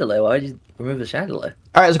 Here's the chandelier. Why would you remove the chandelier?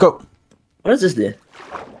 Alright, let's go. What does this do?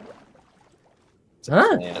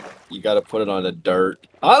 Huh? Man, you gotta put it on the dirt.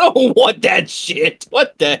 I don't want that shit.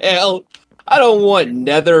 What the hell? I don't want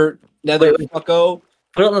nether Wait. fucko.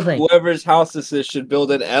 Put it on the thing. Whoever's house this is should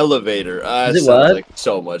build an elevator. Does That it sounds work? like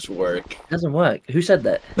so much work. It doesn't work. Who said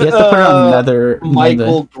that? You have to put it on another.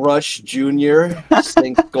 Michael Grush Jr.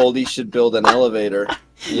 think Goldy should build an elevator.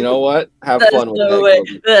 You know what? Have There's fun with no that, way.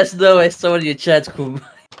 Goldy. There's no way someone in your chat's called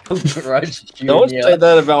Michael Rush Jr. Don't say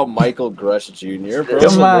that about Michael Grush Jr. Bro, Come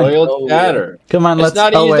he's a on. loyal No way. chatter. Come on, It's let's.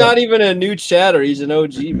 not, oh, he's wait. not even a new chatter. He's an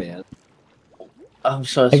OG, man. I'm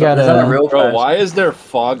so sorry. gotta- Is that a real Bro, person? why is there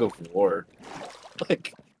fog of war?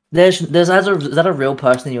 Like, Is that a real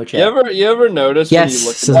person in your chat? you ever notice Yes, when you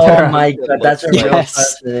look Caesura. at Oh it, my it god, that's a looks real like- Yes.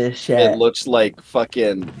 person in this It chat. looks like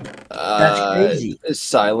fucking That's crazy.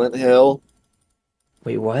 Silent Hill.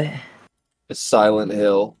 Wait, what? It's Silent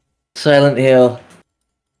Hill. Silent Hill.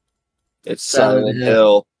 It's Silent Silent Hill.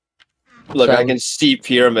 Hill. Look, I Silent- can see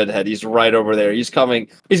Pyramid Head. He's right over there. He's coming.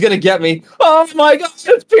 He's gonna get me. Oh my god,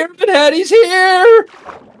 it's Pyramid Head. He's here.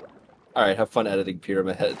 All right, have fun editing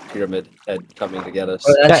Pyramid Head coming to get us.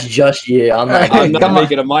 Oh, that's just you. I'm not. I'm not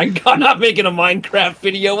making a Minecraft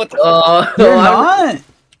video. What the? You're not.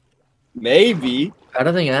 Maybe. I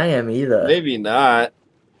don't think I am either. Maybe not.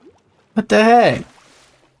 What the heck?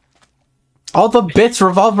 All the bits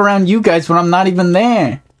revolve around you guys when I'm not even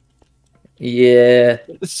there. Yeah.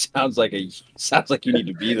 Sounds like you need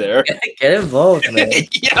to be there. Get involved, man.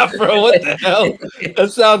 Yeah, bro. What the hell?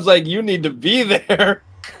 That sounds like you need to be there.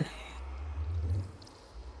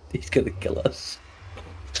 He's gonna kill us.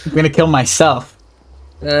 I'm gonna kill myself.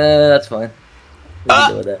 That's fine. We can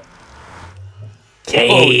deal with that.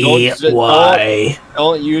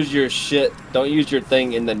 Don't use your shit. Don't use your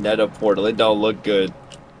thing in the nether portal. It don't look good.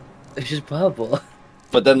 It's just bubble.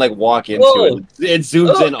 But then, like, walk into it. It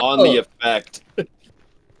zooms in on the effect.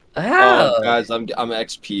 How? Oh, guys, I'm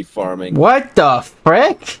XP farming. What the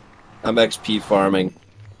frick? I'm XP farming.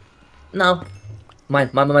 No. Mine.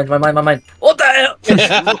 What the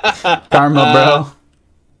hell? Karma, bro.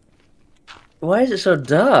 Why is it so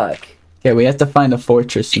dark? Yeah, we have to find a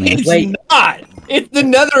fortress, man. It's not! The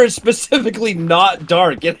nether is specifically not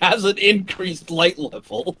dark. It has an increased light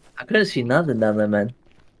level. I couldn't see nothing down there, man.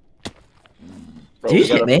 Bro, Did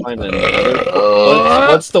you hit me?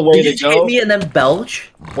 What's the way Did to you go? hit me and then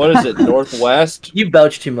belch? What is it? Northwest? You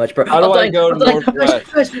belch too much, bro. How do I go northwest?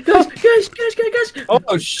 Guys!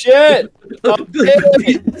 Oh shit! Oh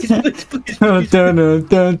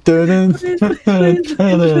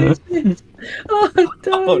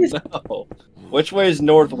no! Which way is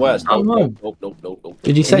northwest? Nope.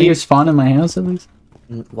 Did you say you're spawning my house at least?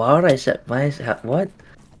 Why would I set my what?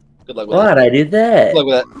 Good luck with Why did I do that? Good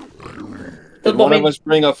luck with that. Did one of us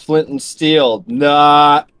bring a flint and steel?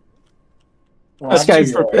 Nah. This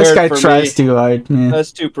guy tries too hard, man.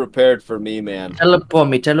 That's too prepared for me, man. Teleport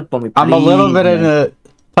me, please. I'm a little bit in a.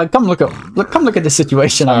 Like, come look at the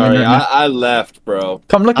situation I'm in right now. I left, bro.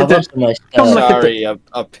 Come look at this. Sorry, a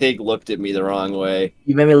pig looked at me the wrong way.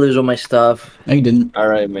 You made me lose all my stuff. No, you didn't. All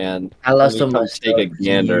right, man. I lost all my stuff. Take a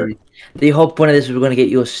gander. The whole point of this was we're gonna get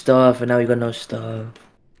your stuff, and now we got no stuff.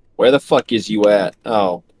 Where the fuck is you at?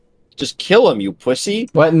 Oh. Just kill him, you pussy.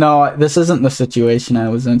 What? No, this isn't the situation I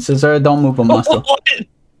was in. Caesura, don't move a muscle.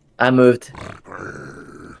 I moved.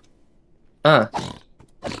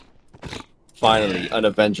 Finally, an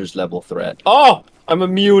Avengers level threat. Oh! I'm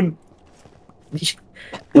immune.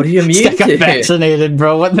 What are you immune to? Vaccinated,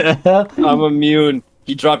 bro. What the hell? I'm immune.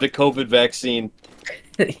 He dropped a COVID vaccine.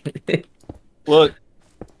 Look,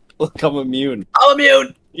 I'm immune. I'm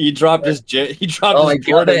immune. He dropped his Jordans. Oh my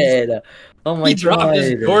god. He dropped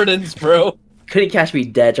his Jordans, bro. Couldn't catch me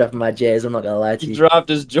dead dropping my J's, I'm not gonna lie to you. He dropped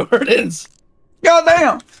his Jordans. God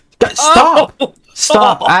damn. Stop. Oh.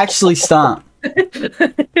 Stop. Actually, stop.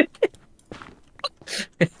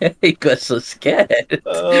 He got so scared.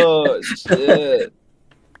 Oh, shit.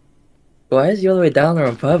 Why is he all the way down there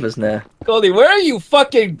on purpose now? Goldy, where are you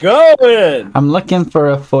fucking going? I'm looking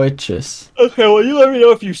for a fortress. Okay, well, you let me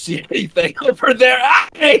know if you see anything over there.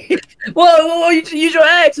 Hey! Whoa, you use your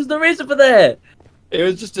axe. There's no reason for that. It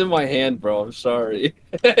was just in my hand, bro. I'm sorry.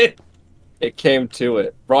 It came to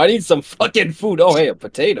it. Bro, I need some fucking food. Oh, hey, a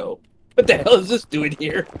potato. What the hell is this doing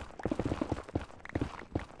here?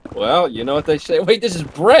 Well, you know what they say. Wait, this is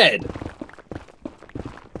bread.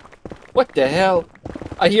 What the hell?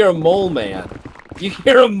 I hear a mole man. You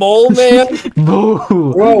hear a mole man?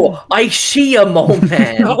 Boo! Bro, I see a mole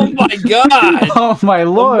man. Oh my god! Oh my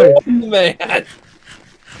lord! A mole man.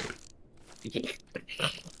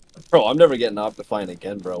 Bro, I'm never getting Optifine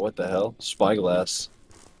again, bro. What the hell? Spyglass.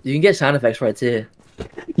 You can get sound effects right too.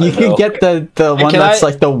 You can get the one that's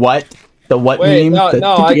like the what? The what Wait, meme?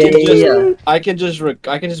 No, I can just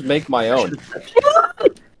make my own.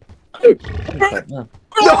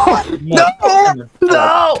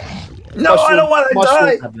 No, I don't want to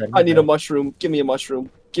die. I need a mushroom. Give me a mushroom.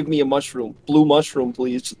 Give me a mushroom. Blue mushroom,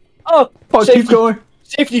 please. Oh, keep going.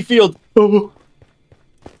 Safety field. Oh.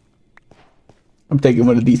 I'm taking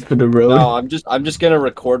one of these for the road. No, I'm just gonna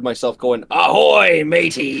record myself going ahoy,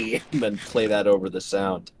 matey, and then play that over the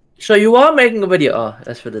sound. So you are making a video? Oh,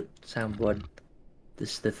 that's for the soundboard.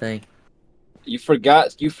 This is the thing. You forgot,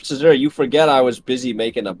 Caesura, you forget I was busy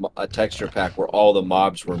making a texture pack where all the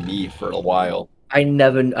mobs were me for a while. I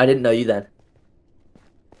didn't know you then.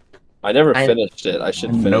 I never finished it. I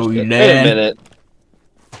should finish it. Wait a minute.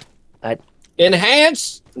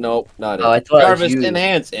 Enhance? Nope, not it. I thought Harvest it was you.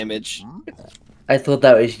 Enhance image. I thought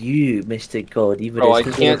that was you, Mr. Gold. Even Bro, I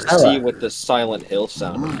can't see with the Silent Hill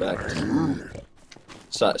sound effect.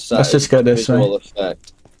 Let's just go this way.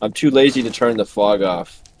 Effect. I'm too lazy to turn the fog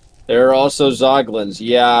off. There are also Zoglins.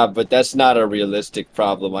 Yeah, but that's not a realistic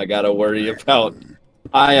problem I gotta worry about.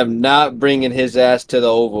 I am not bringing his ass to the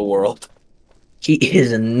overworld. He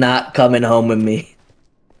is not coming home with me.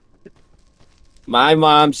 My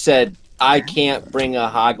mom said I can't bring a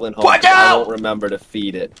hoglin home. Watch I out! won't remember to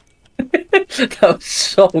feed it. That was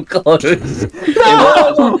so close.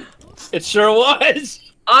 It sure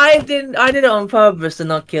was. I did it on purpose to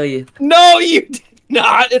not kill you. No, you did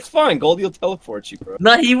not. It's fine. Goldie will teleport you, bro.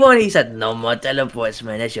 No, he won. He said, no more teleports,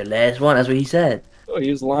 man. That's your last one. That's what he said. Oh, he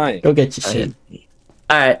was lying. Go get your shit.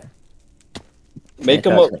 Alright. Make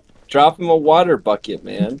him drop him a water bucket,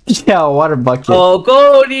 man. Yeah, a water bucket. Oh,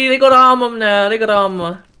 Goldy, they got armor now. They got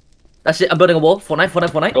armor. That's it. I'm building a wall.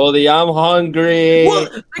 Fortnite. Goldie, I'm hungry.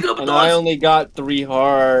 What? They got And I only got 3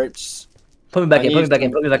 hearts. Put me back in.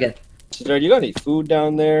 Put me back in. Sister, you got any food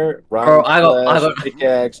down there? Bro, I got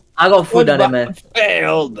pickaxe. I got food down there, man.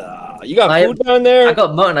 Failed. You got food down there? I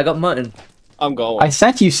got mutton. I'm going. I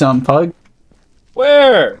sent you some, Pug.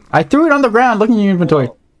 Where? I threw it on the ground. Look in your inventory.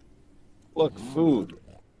 Oh. Look, food.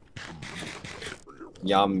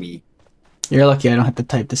 Yummy. You're lucky I don't have to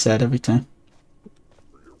type this out every time.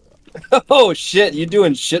 Oh shit, you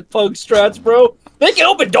doing shit pug strats, bro? They can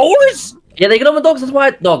open doors? Yeah, they can open dogs. That's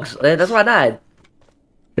why I died.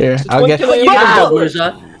 Here, I'll get. How about you get involved,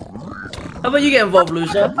 loser? How about you get involved,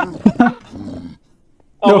 loser?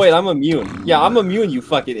 Oh No. wait, I'm immune. Yeah, I'm immune, you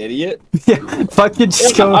fucking idiot. Yeah, fucking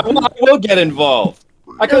just go. I will get involved.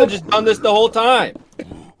 I could have just done this the whole time.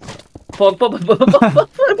 Pog,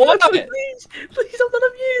 What? please, I'm not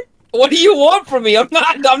immune. What do you want from me? I'm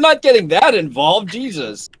not getting that involved,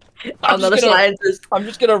 Jesus. I'm not a scientist. I'm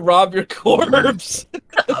just gonna rob your corpse.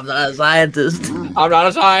 I'm not a scientist. I'm not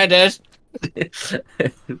a scientist.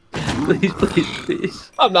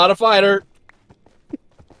 Please. I'm not a fighter.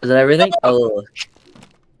 Is that everything? Oh.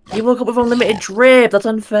 You woke up with unlimited drip. That's I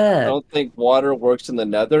unfair. don't think water works in the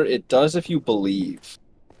nether. It does if you believe.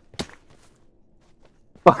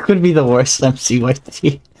 Fuck would be the worst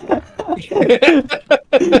MCYT. What's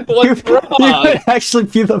You wrong? would actually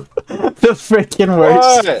be the freaking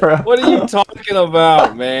worst, What? bro. What are you talking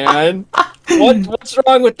about, man? What's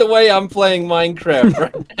wrong with the way I'm playing Minecraft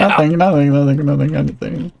right now? Nothing,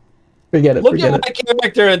 anything. Forget it, Look forget at my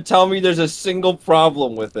character and tell me there's a single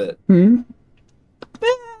problem with it. it.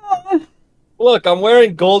 Look, I'm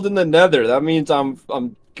wearing gold in the nether. That means I'm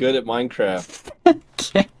good at Minecraft.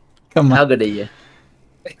 Okay. Come How on. good are you?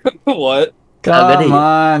 What? How good are Come you?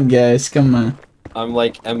 on, guys. Come on. I'm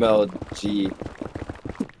like MLG.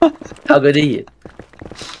 How good are you?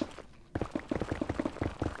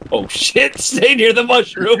 Oh shit! Stay near the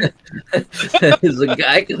mushroom. There's a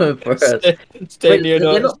guy coming for us. Stay Wait, near they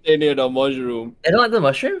don't- the mushroom. They don't like the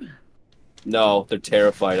mushroom? No, they're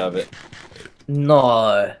terrified of it.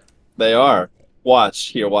 No. They are. Watch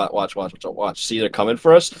here. Watch. See, they're coming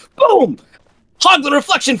for us. Boom! Hog the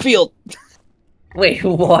reflection field. Wait,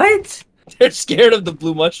 what? They're scared of the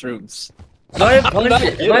blue mushrooms. If I punch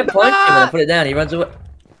him when I put it down, he runs away.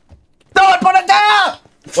 Don't put it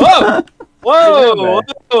down! Whoa!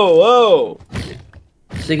 Whoa!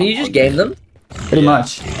 So can you just game them? Pretty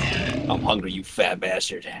much. I'm hungry, you fat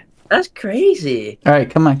bastard. That's crazy. Alright,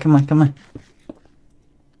 come on.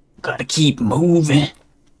 Gotta keep moving.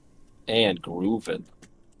 And grooving.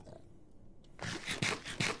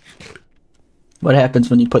 What happens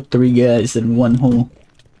when you put 3 guys in one hole?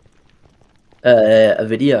 A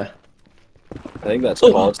video. I think that's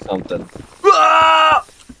called something.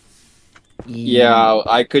 Yeah,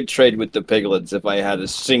 I could trade with the piglets if I had a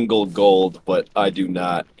single gold, but I do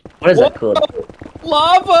not. What is that called?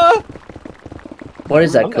 Lava! What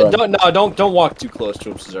is that called? Don't walk too close to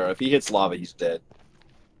him, Caesura. If he hits lava, he's dead.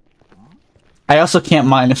 I also can't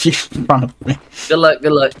mine if you're in front of me. Good luck.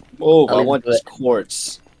 Oh, I'll I leave want it to this it.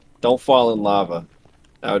 quartz. Don't fall in lava.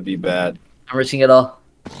 That would be bad. I'm risking it all.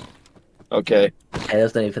 Okay. Okay,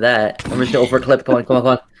 there's no need for that. I'm risking it over a clip. Come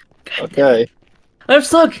on. Okay. I'm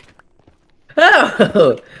stuck.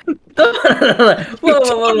 Oh!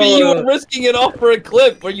 Whoa. You were risking it all for a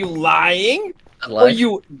clip. Were you lying? Were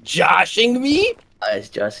you joshing me? I was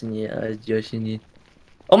joshing you.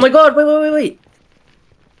 Oh my god! Wait.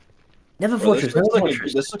 Never Bro,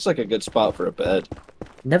 fortress. this looks like a good spot for a bed.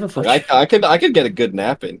 Never fortress. Like, I could get a good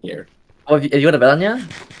nap in here. Oh, have you got a bed on you?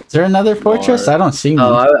 Is there another fortress? I don't see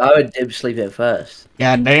Oh, one. I would dib sleep it first.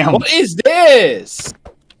 God damn. What is this?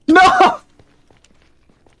 No!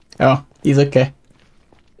 Oh, he's okay.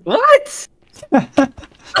 What? That's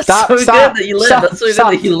Stop, so stop, good that you live. stop, That's so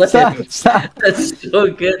stop, good that you live. stop. That's so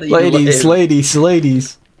good that you live.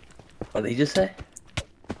 Ladies. What did he just say?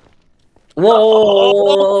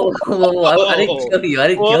 Whoa! I didn't kill you. I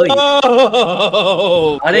didn't kill you.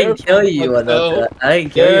 Whoa! I didn't kill you on that. I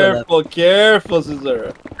didn't kill you on that. Careful,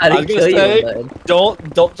 Caesura. I didn't kill you on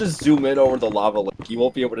that. Don't just zoom in over the lava lake. You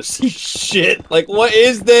won't be able to see shit. Like, what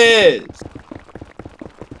is this?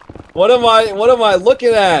 What am I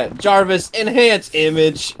looking at? Jarvis, enhance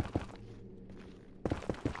image.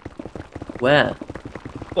 Where?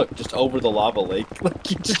 Look, just over the lava lake. Like,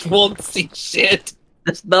 you just won't see shit.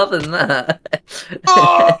 There's nothing there.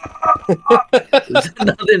 Oh! There's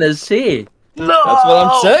nothing to see. No! That's what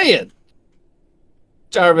I'm saying.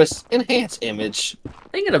 Jarvis, enhance image.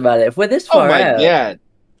 Thinking about it, if we're this Oh far my out... god.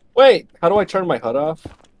 Wait, how do I turn my HUD off?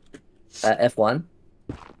 F1.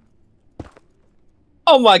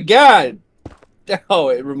 Oh my god! Oh,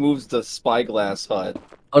 it removes the spyglass HUD.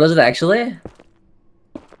 Oh, does it actually?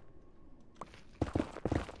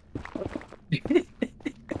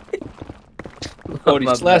 Cody,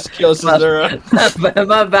 slash kill Caesura. My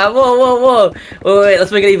bad. Whoa. Wait,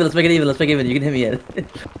 let's make it even. Let's make it even. You can hit me in.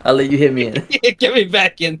 I'll let you hit me in. Get me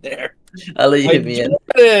back in there. I'll let you hit me in.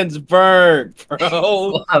 Jordan's burnt,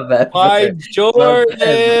 bro. My bad. My Jordan.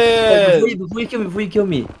 Before you kill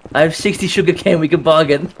me, I have 60 sugar cane. We can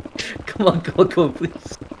bargain. Come on,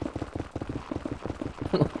 please.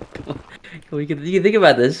 Come on. You can think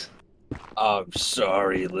about this. I'm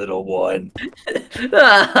sorry, little one.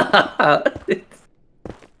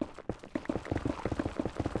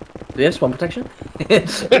 Do we have spawn protection?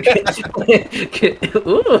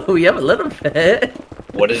 Ooh, we have a little bit.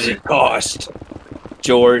 What does it cost?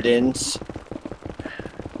 Jordans.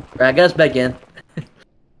 Right, I got us back in.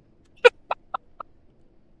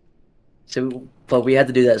 So, but we had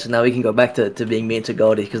to do that, so now we can go back to being mean to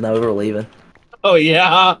Goldy, because now we were leaving. Oh,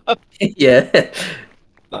 yeah? Yeah.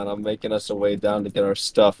 And I'm making us a way down to get our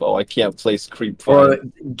stuff. Oh, I can't place creep Or fire.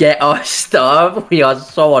 get our stuff? We are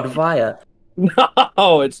so on fire.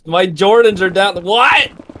 No, it's my Jordans are down. What?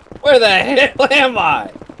 Where the hell am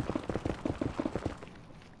I?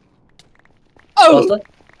 Oh!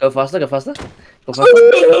 Go faster.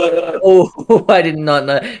 Oh, I did not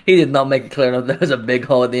know. He did not make it clear enough. There was a big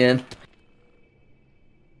hole at the end.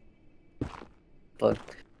 But,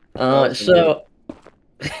 so...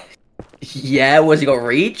 Yeah, was he got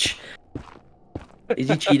reach? Is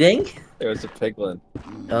he cheating? There was a piglin.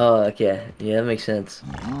 Oh, okay. Yeah, that makes sense.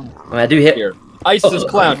 I do hit. Here. Ice this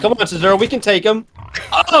clown. Come on, Caesura. We can take him.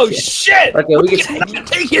 Oh, yeah. Shit! Okay, we can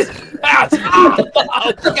take his ass. Oh,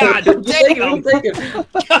 God. Take him.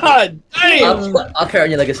 God damn. I'll carry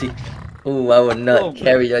on your legacy. Ooh, I would not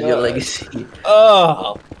carry on your legacy.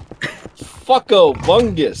 Oh. Fucko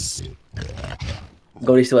bungus.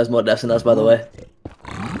 Goldy still has more deaths than us, by the way.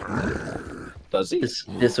 Does he?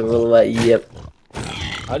 Just a real way. Yep.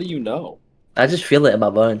 How do you know? I just feel it in my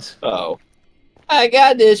bones. Oh. I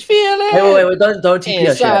got this feeling. Hey, wait, don't TP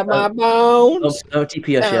us yet. Inside my bones. Don't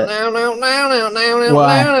TP us yet.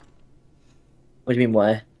 Why? What do you mean,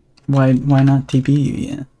 why? Why not TP you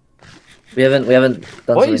yet? We haven't done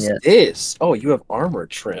What something is yet. this? Oh, you have armor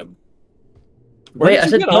trim. Wait, I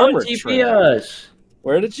said don't TP us.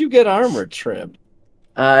 Where did you get armor trim?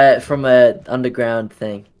 From a underground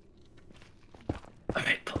thing.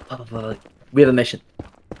 Alright, we have a mission.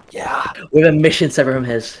 Yeah. We have a mission separate from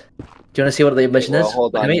his. Do you want to see what the mission is?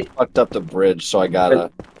 Hold on. I fucked up the bridge, so I gotta...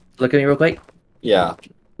 Look at me real quick. Yeah.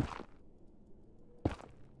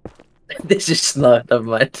 This is snow. Never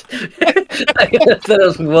mind. I thought it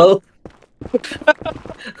was wool.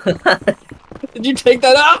 Did you take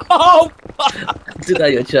that out? Oh! Did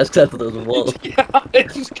out your chest? I thought it was wool. Yeah,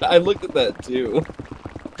 I looked at that too.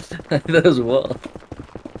 I thought it was wool.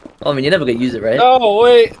 Oh, I mean, you're never gonna use it, right? No,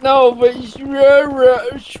 wait, no, but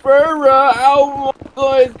Shura, how am I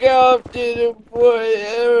going to go up to the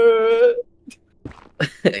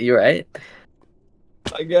point? You're right.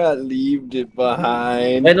 I got leaved it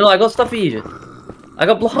behind. Wait, no, I got stuff for you. I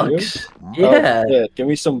got blocks. Yeah. Oh, shit. Give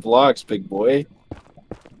me some blocks, big boy.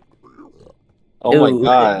 Oh Ew. my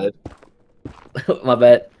god. My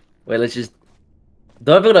bad. Wait, let's just...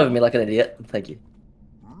 Don't build over me like an idiot. Thank you.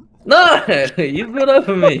 No! You built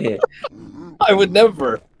over me! I would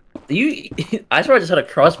never. You... I swear I just had a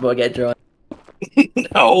crossbow get drawn.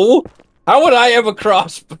 No! How would I have a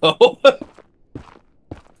crossbow? I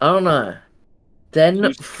don't know. Then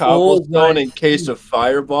Use cobblestone in case of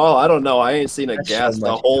fireball? I don't know. I ain't seen a gas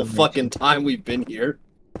the whole fucking time we've been here.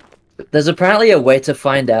 There's apparently a way to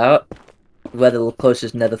find out where the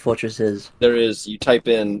closest nether fortress is. There is. You type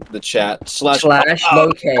in the chat slash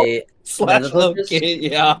locate. Slash locate,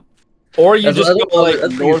 yeah. Or you just go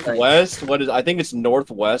like northwest. What is? I think it's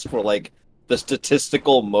northwest where like the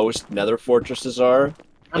statistical most nether fortresses are.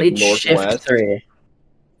 I need shift 3.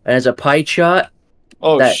 And there's a pie chart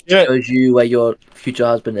Oh that shit! shows you where your future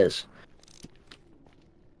husband is.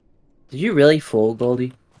 Did you really fall,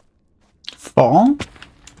 Goldy? Fall?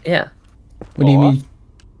 Yeah. What do you mean?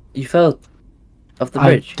 You fell off the I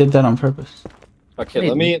bridge. did that on purpose.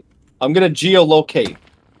 Okay, Maybe. I'm gonna geolocate.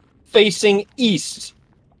 Facing east,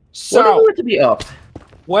 What do you south, want to be up?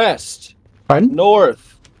 west, Pardon?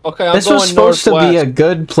 north. Okay, I'm This going was supposed to be a northwest.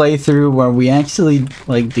 good playthrough where we actually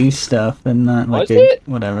like do stuff and not like Was it?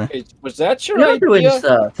 whatever. Was that your You're doing idea?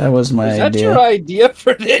 stuff. That was my Was that idea. your idea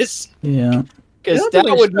for this? Yeah. Because You're that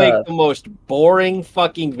doing would make stuff. the most boring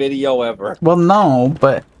fucking video ever. Well, no,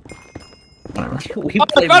 but whatever. We Oh, I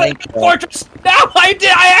play found a Minecraft. fortress! Now I did!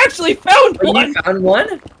 I actually found Oh, one! you found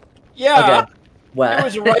one? Yeah! Okay. Wow. It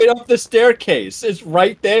was right up the staircase. It's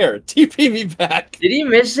right there. TP me back. Did he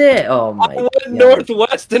miss it? Oh my I went God.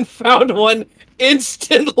 northwest and found one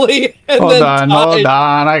instantly and Hold then on,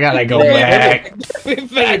 I gotta go Yeah. back. Give me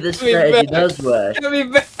Maybe back. this Give me strategy back. does work. Give me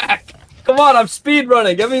back. Come on, I'm speed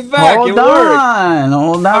running. Give me back. Hold it worked. on,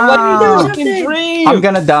 hold I'm letting you on. fucking dream. I'm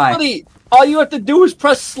gonna die. Buddy, all you have to do is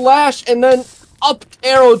press slash and then up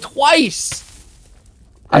arrow twice.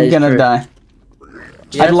 That I'm is gonna true. die.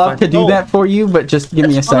 Yeah, I'd love to do No. that for you, but just give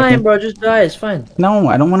me a It's fine, second. bro. Just die. It's fine. No,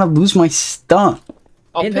 I don't want to lose my stuff.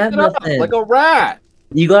 I'll Didn't pick have it up nothing. like a rat.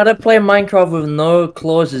 You gotta play Minecraft with no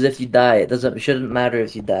clauses if you die. It shouldn't matter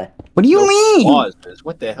if you die. What do you No mean? pauses.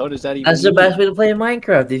 What the hell does that even That's the mean? best way to play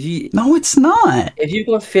Minecraft. No, it's not. If you've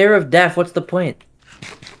got fear of death, what's the point?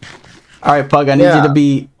 All right, Pug. I need you Yeah. to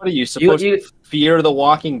be. What are you supposed You, to fear the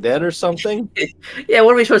Walking Dead or something? yeah,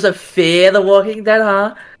 what are we supposed to fear the Walking Dead,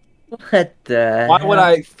 huh? What the? Why would hell?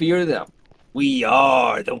 I fear them? We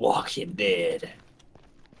are the Walking Dead.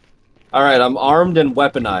 All right, I'm armed and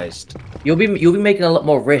weaponized. You'll be making a lot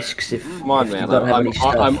more risks if. Come on, if man. You don't have any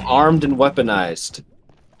stuff. I'm armed and weaponized.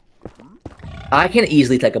 I can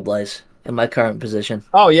easily take a blaze in my current position.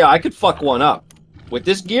 Oh yeah, I could fuck one up. With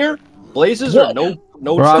this gear, blazes are What?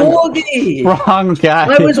 no Wrong. trouble. Goldy! Wrong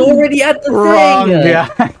guy. I was already at the Wrong thing.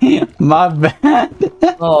 guy. My bad.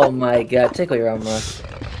 Oh my god! Tickle your armor.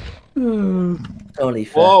 Totally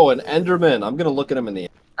fair. Whoa, an Enderman. I'm gonna look at him in the.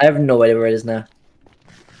 I have no idea where it is now.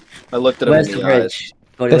 I looked at him Where's in the the eyes. bridge?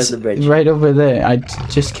 Goldy, where's That's the bridge? right over there. I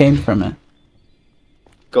just came from it.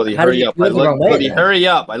 Goldie, How did hurry you up! go the wrong way, Goldie, then? hurry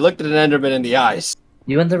up! I looked at an Enderman in the eyes.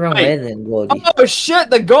 You went the wrong Wait. way then, Goldy. Oh shit!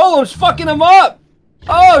 The golem's fucking him up.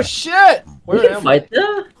 Oh shit! You Where can am I? fight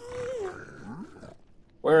there?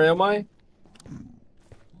 Where am I?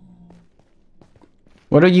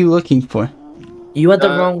 What are you looking for? You went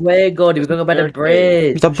the Uh, wrong way, Goldy. We're gonna go by the okay.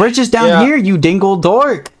 bridge. The bridge is down Yeah. here, you dingle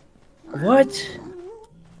dork. What?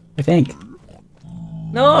 I think.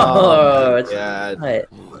 No, Oh, it's God. right.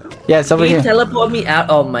 Yeah, it's over Can you here. teleport me out?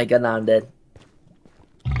 Oh my god, now I'm dead.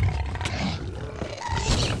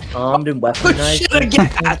 Armed and weaponized. shit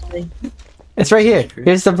again. It's right here.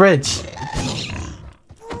 Here's the bridge.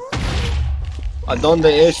 ¿A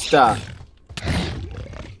dónde está?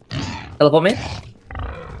 Teleport me?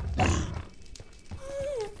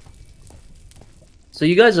 So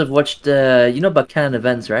you guys have watched, you know about canon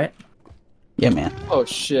events, right? Yeah, man. Oh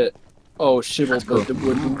shit! Oh shit! That's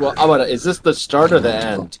Is this the start or the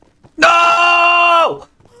end? No!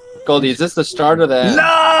 Goldie, is this the start or the end?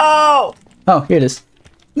 No! Oh, here it is.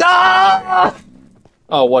 No!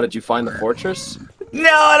 Oh, what? Did you find the fortress? No,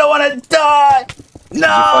 I don't want to die.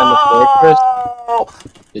 No!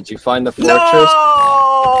 Did you find the fortress?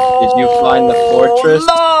 No! Did you find the fortress?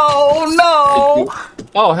 No! No!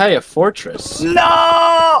 Oh, hey, a fortress.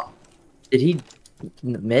 No! Did he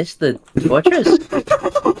miss the fortress?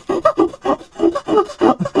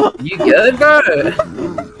 You good, bro?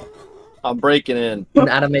 I'm breaking in. When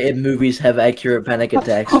animated movies have accurate panic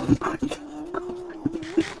attacks.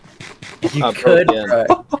 You I'm good, broken.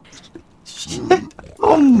 bro?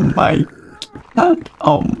 Oh my god.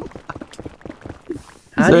 Oh.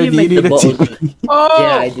 How Sir, do you make need the a bottles? TV? Oh,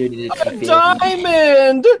 Yeah, I do need a a TP.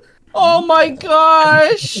 diamond! Oh my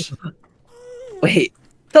gosh! Wait,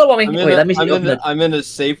 teleport me. Wait, let me see. Open it. I'm in a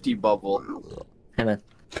safety bubble. Hey man.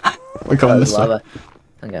 We're going this way. lava.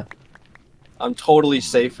 Okay. I'm totally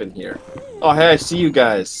safe in here. Oh, hey, I see you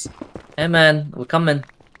guys. Hey man, we're coming.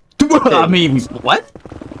 I mean, what?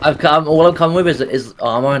 I've come. All I'm coming with is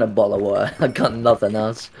armor and a bottle of water. I got nothing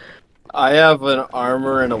else. I have an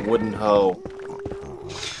armor and a wooden hoe.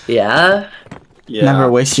 Yeah. Yeah. Never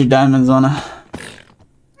waste your diamonds on a.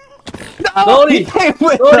 No! Goldy! He came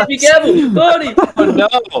with Goldy, be us. careful! Goldy! Oh no!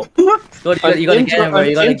 Goldy, you gotta get him, bro.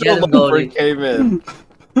 You gotta get him, Goldy. Came in.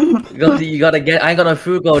 Goldy, you gotta get. I ain't got no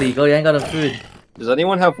food, Goldy. Goldy, I ain't got no food. Does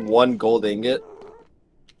anyone have one gold ingot?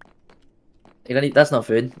 You gotta. That's not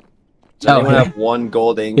food. Does anyone here. have one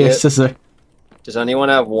gold Here, ingot? sister. Does anyone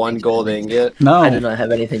have one gold ingot? No. I do not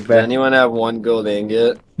have anything, Does bro. anyone have one gold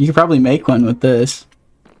ingot? You could probably make one with this.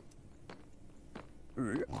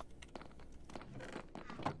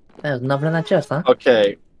 There's nothing in that chest, huh?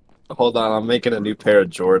 Okay. Hold on, I'm making a new pair of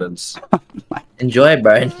Jordans. Enjoy it,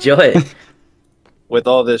 bro. Enjoy it. With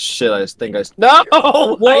all this shit, I think I... No!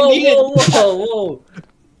 Whoa, I need it! whoa.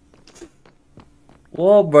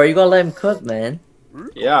 Whoa, bro. You gotta let him cook, man.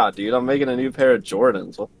 Yeah, dude, I'm making a new pair of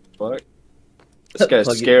Jordans. What the fuck? This guy's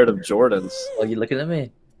Fuck scared of Jordans. Oh, you looking at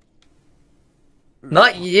me?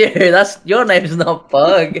 Not you. That's your name's not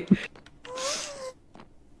Bug.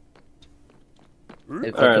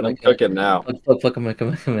 Hey, Alright, I'm cooking now. Fuck, come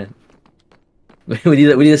in. We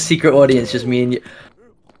need a secret audience, just me and you.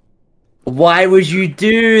 Why would you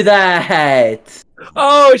do that?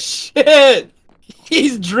 Oh shit!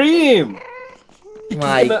 He's Dream!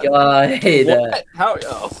 My God. What? How?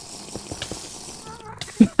 Oh.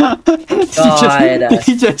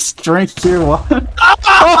 He just drank your water.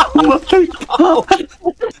 Oh my God!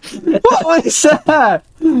 What was that?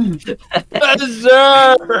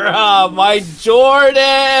 Caesura, my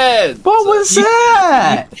Jordan! What was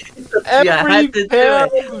that? Every pair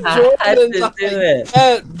of Jordans I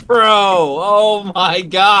get, bro! Oh my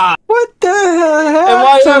God! What the hell Am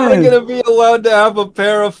I ever happened? gonna be allowed to have a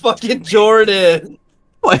pair of fucking Jordans?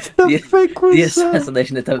 What the frick The was that?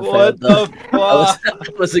 assassination attempt What failed, though. the fuck?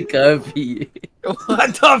 I wasn't going for you.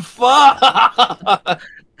 What the fuck?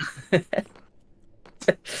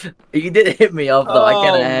 You did hit me off, though. I Oh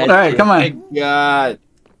can't. All right, come my on. God!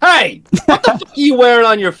 Hey, what the fuck are you wearing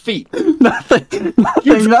on your feet? Nothing.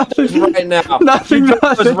 You Nothing. drop those right now. Nothing. You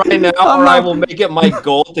drop those Nothing. right now, I'm or I not- will make it my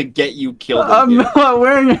goal to get you killed. I'm Again. not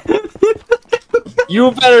wearing it.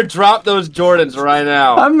 You better drop those Jordans right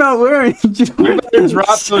now. I'm not wearing You better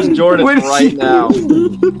drop those Jordans What is right he- now.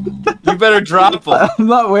 You better drop them. I'm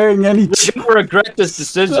not wearing any. You're gonna regret this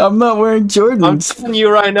decision. I'm not wearing I'm Jordans. telling you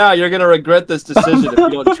right now, you're gonna regret this decision if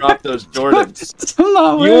you don't drop those Jordans. I'm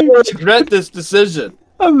not You wearing. will regret this decision.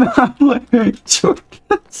 I'm not wearing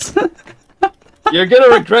Jordans. You're gonna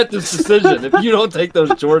regret this decision if you don't take those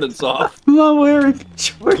Jordans off. I'm not wearing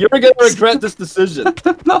Jordans. You're gonna regret this decision.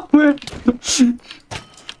 I'm not wearing.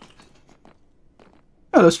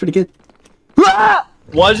 Oh, that was pretty good. Ah!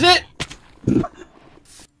 Was it?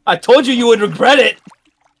 I told you would regret it.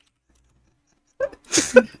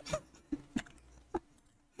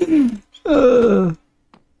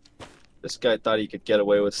 This guy thought he could get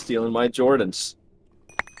away with stealing my Jordans.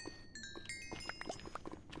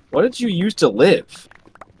 What did you use to live?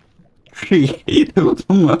 Creative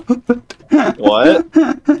mode. What?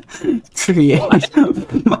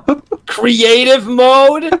 Creative mode. Creative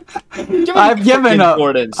mode? Give me I've given fucking up.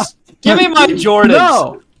 Jordans. Give me my Jordans.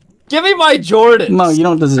 No. Give me my Jordans. No, you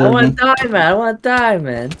don't I deserve want them. to die, man. I want to die,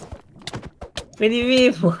 man. What do you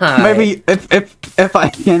mean? Why? Maybe if I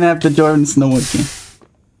can't have the Jordans, no one can.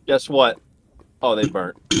 Guess what? Oh, they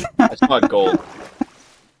burnt. It's not gold.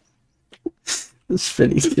 This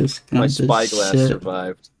Freddy's just My got this spyglass shit.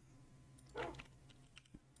 survived.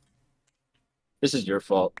 This is your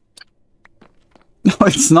fault. No,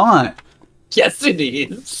 it's not. Yes, it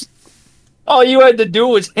is. All you had to do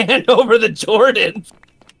was hand over the Jordans.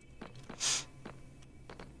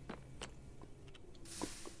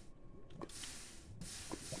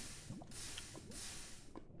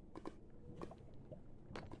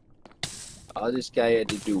 All this guy had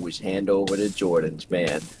to do was hand over the Jordans,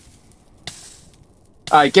 man.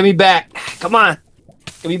 Alright, get me back. Come on.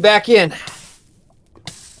 Get me back in.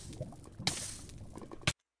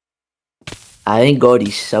 I think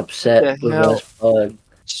Goldy's upset The with hell? us. Bug.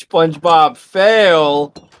 SpongeBob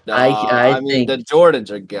fail. Nah, I I mean, think- the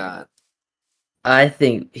Jordans are gone. I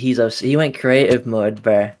think he's upset. He went creative mode,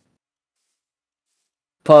 bro.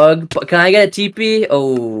 Can I get a TP?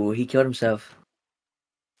 Oh, he killed himself.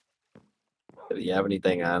 Did he have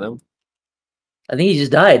anything on him? I think he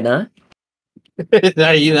just died, nah?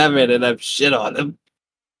 That man didn't have shit on him.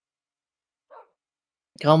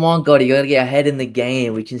 Come on, Goldy, you gotta get ahead in the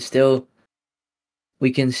game. We can still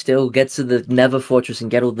get to the Nether Fortress and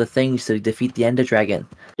get all the things to defeat the Ender Dragon.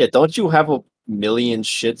 Yeah, don't you have a million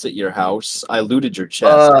shits at your house? I looted your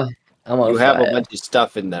chest. I'm on you have a fire. bunch of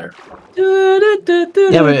stuff in there.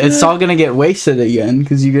 Yeah, but it's all gonna get wasted again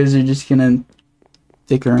because you guys are just gonna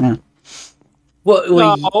stick around. Well,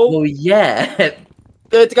 No. well, yeah.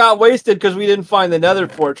 It got wasted because we didn't find the Nether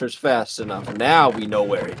Fortress fast enough. Now we know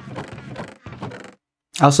where it is.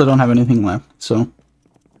 I also don't have anything left, so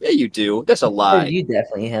Yeah, you do. That's a Oh, lie. you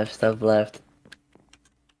definitely have stuff left.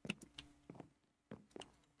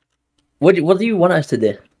 What do you want us to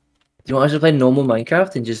do? you want us to play normal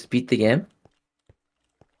Minecraft and just beat the game?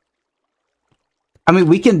 I mean,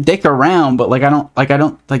 we can dick around, but like I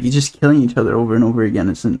don't like you just killing each other over and over again.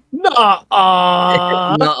 Isn't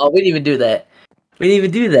Nuh-uh. No, we didn't even do that. We didn't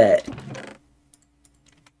even do that.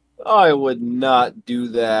 I would not do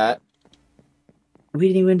that. We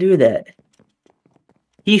didn't even do that.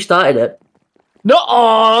 He started it.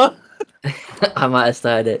 Nuh-uh. I might have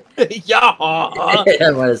started it. Yeah.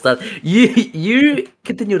 I might have started. You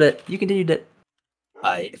continued it. You continued it.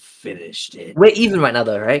 I finished it. We're even right now,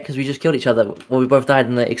 though, right? Because we just killed each other. Well, we both died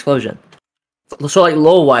in the explosion. So, like,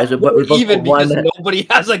 lore-wise, we both Even got because nobody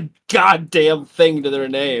has a goddamn thing to their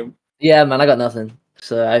name. Yeah, man, I got nothing.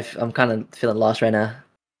 So I'm kind of feeling lost right now.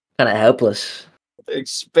 Kind of helpless.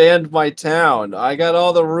 Expand my town. I got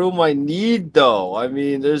all the room I need, though. I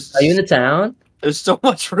mean, there's... Are you in the town? There's so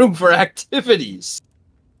much room for activities.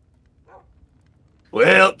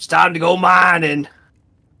 Well, it's time to go mining.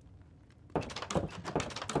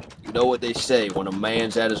 You know what they say, when a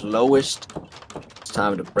man's at his lowest, it's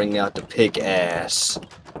time to bring out the pick-ass.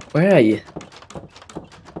 Where are you?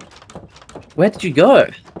 Where did you go?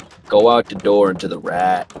 Go out the door into the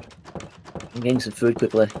right. I'm getting some food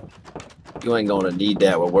quickly. You ain't gonna need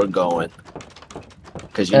that where we're going.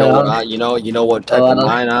 Cause you know what you know what type of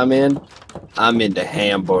mine I'm in? I'm in the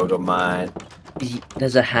hamburger mine.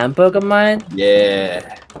 There's a hamburger mine?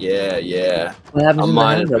 Yeah. What happens I'm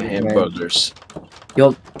mining for mine? hamburgers.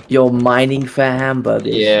 You're mining for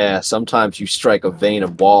hamburgers. Yeah, sometimes you strike a vein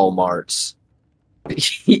of Walmarts.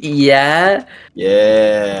 Yeah?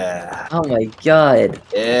 Yeah. Oh my god.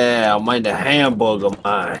 Yeah, I'm in the hamburger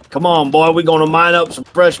mine. Come on, boy, we're gonna mine up some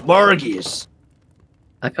fresh burgers.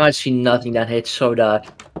 I can't see nothing down here. It's so dark.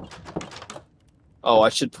 Oh, I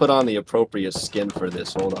should put on the appropriate skin for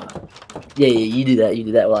this. Hold on. Yeah, you do that. You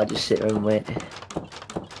do that while I just sit and wait.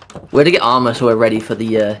 We're to get armor so we're ready for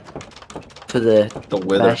the wither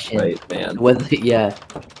bastion. fight, man. Yeah.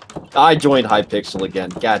 I joined Hypixel again.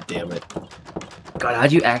 God damn it. God,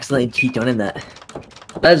 how'd you accidentally keep doing that?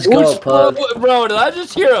 Let's go, pub. Bro, did I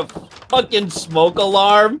just hear a fucking smoke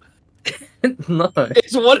alarm? No.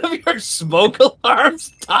 Is one of your smoke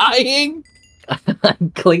alarms dying? I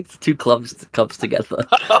clinked two clubs together.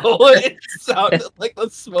 Oh, it sounded like a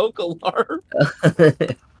smoke alarm.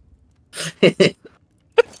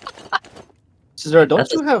 Caesura,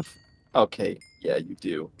 don't you have... Okay, yeah, you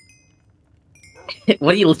do.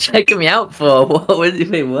 What are you checking me out for?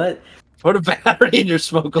 Wait, what? Put a battery in your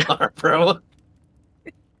smoke alarm, bro.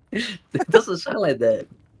 It doesn't sound like that.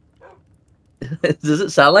 Does it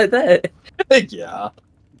sound like that? Yeah.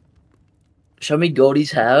 Show me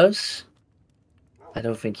Goldy's house. I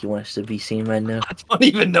don't think he wants to be seen right now. I don't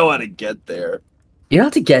even know how to get there. You don't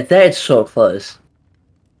have to get there. It's so close.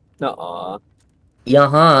 Nuh-uh.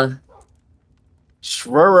 Yeah,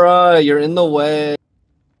 Shura, you're in the way.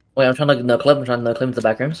 Wait, I'm trying to no clip. I'm trying to no clip into the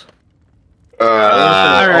back rooms. Oh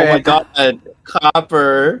my god,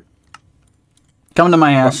 Copper. come to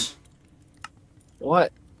my house?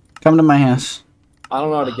 What? Come to my house. I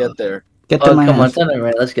don't know how to get there. Get to my come house. on, tell me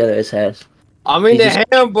right. Let's go to his house. I'm in the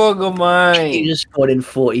hamburger mine. He just scored in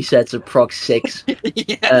 40 sets of Proc 6.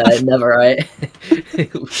 Yeah. Never right.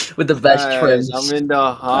 With the best Guys, trims. I'm in the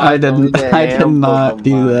I did not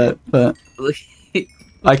do that, but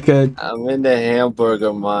I could. I'm in the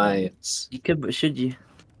hamburger mines. You could, but should you?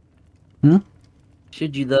 Hmm?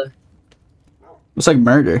 Should you though? It's like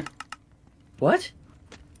murder. What?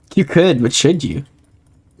 You could, but should you?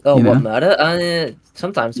 Oh, You what know? murder?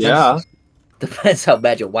 Sometimes. Yeah. Depends how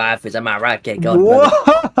bad your wife is. Am I right? Can't go.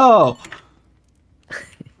 Whoa!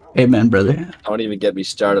 Amen, brother. Don't even get me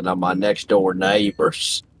started on my next door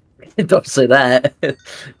neighbors. Don't say that. Do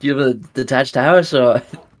you have a detached house or?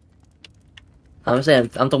 I'm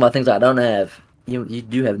talking about things I don't have. You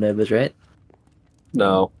do have neighbors, right?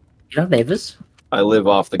 No, You don't have neighbors? I live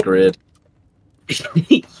off the grid.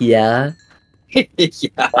 Yeah. Yeah.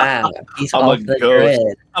 Wow. He's I'm off a the ghost.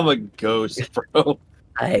 grid. I'm a ghost, bro.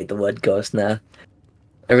 I hate the word ghost now.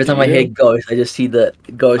 Every time I You? hear ghost, I just see the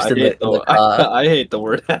ghost in the car. I hate the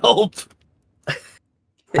word help.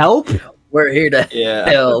 Help? We're here to Yeah.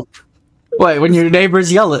 help. Wait, when your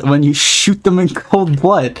neighbors yell it, when you shoot them in cold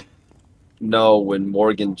blood. No, when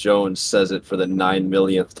Morgan Jones says it for the 9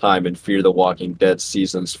 millionth time in Fear the Walking Dead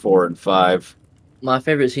seasons 4 and 5. My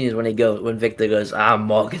favorite scene is when Victor goes, "I'm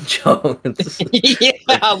Morgan Jones."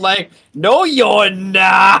 Yeah, like, no, you're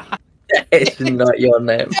not. It's not your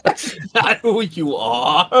name. That's not who you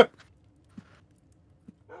are.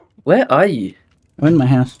 Where are you? I'm in my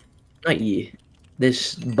house. Not you.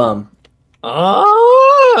 This bum.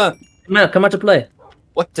 Ah, Come out to play.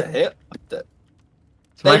 what the hell? What the?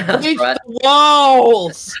 It's my They house, breached bro. the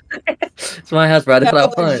walls. It's my house, bro. That's what I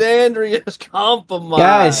want. Alexandria's compromised.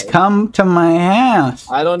 Guys, come to my house.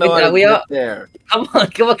 I don't know how to get there. Come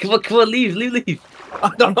on, leave.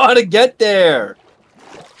 I don't know how to get there.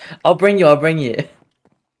 I'll bring you.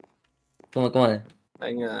 Come on.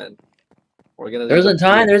 Hang on. We're gonna. There isn't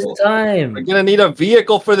time. We're gonna need a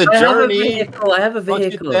vehicle for the journey. I have a vehicle.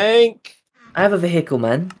 Don't you think? I have a vehicle,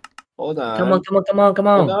 man. Hold on. Come on.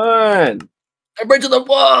 Hold on. I bring to the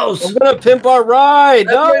walls. I'm gonna pimp our ride.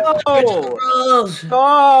 No. Walls.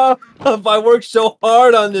 Stop. If I work so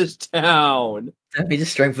hard on this town. Let me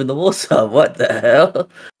just strengthen the walls up. What the hell?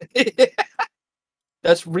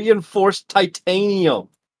 That's reinforced titanium.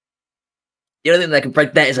 The only thing that can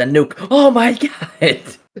break that is a nuke. Oh my god! A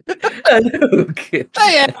nuke!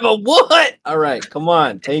 I have a what? Alright, come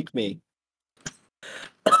on, take me.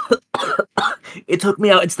 It took me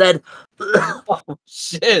out instead. Oh,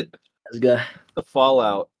 shit. Let's go. The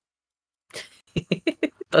fallout.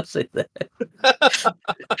 Don't say that.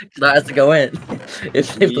 That has to go in.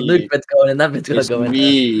 If the nuke bit's going in, that bit's gonna go in.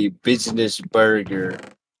 Me, business burger.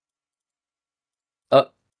 Oh.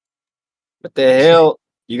 What the hell?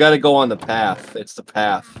 You gotta go on the path. It's the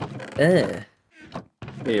path. Here,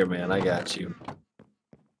 man, I got you.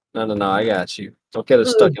 No, I got you. Don't get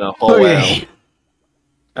us stuck in a hole.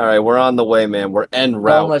 Alright, we're on the way, man. We're en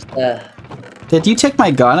route. Almost there. Did you take my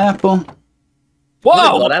gun apple?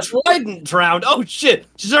 Whoa! Trident drowned! Oh shit!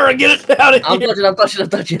 Caesura, get it out of here! I'm touching.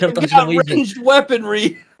 I'm weaving. Ranged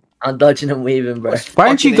weaponry! I'm dodging and weaving, bro. Why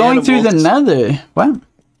aren't you going through the nether? What?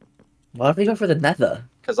 Why are we going for the nether?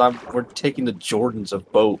 Because we're taking the Jordans of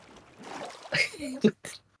boat.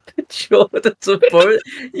 Jordans of boat?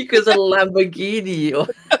 You could say Lamborghini. Or...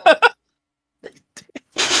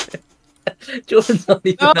 Jordan's not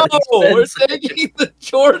even that expensive. We're taking the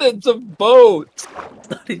Jordans of boat. It's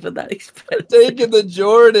not even that expensive. We're taking the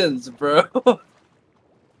Jordans, bro.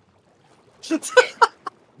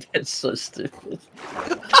 It's so stupid.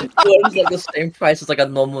 Jordan's like the same price as like a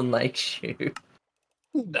normal Nike shoe.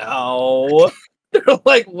 No. They're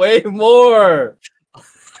like way more.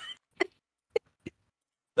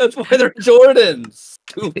 That's why they're Jordans,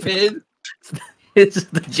 stupid. It's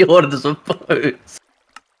the Jordans of boats.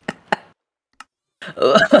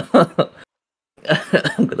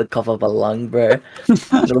 I'm gonna cough up a lung, bro.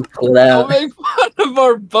 I'm gonna pull it out. Don't make fun of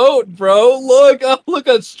our boat, bro. Look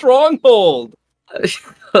at Stronghold. I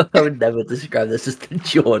would never describe this as the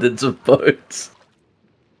Jordans of boats.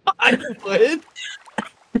 I would.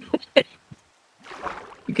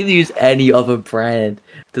 You can use any other brand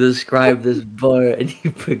to describe this boat, and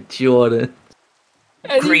you pick Jordan.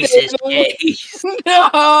 Grease's case.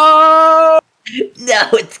 No,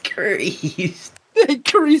 it's creased. they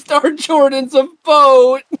creased our Jordans of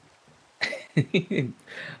boat. Am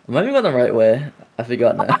I going the right way? I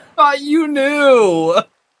forgot now. I thought you knew.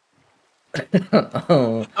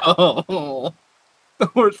 Oh. The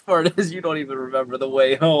worst part is you don't even remember the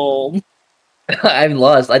way home. I'm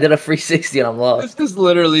lost. I did a 360 and I'm lost. This is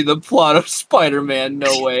literally the plot of Spider-Man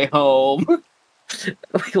No Way Home.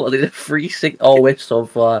 Well, did a 360? Oh, we're so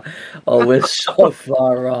far. Oh, we're so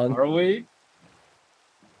far wrong. Are we?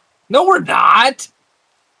 No, we're not.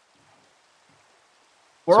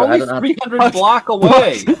 We're So only 300 block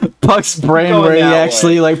away. Puck's brain Going where he that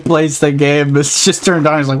actually way. like plays the game is just turned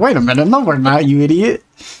on. He's like, wait a minute, no, we're not, you idiot.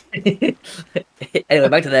 Anyway,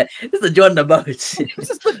 back to that. This is the Jordan of boats. This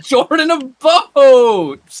is the Jordan of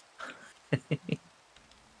boats.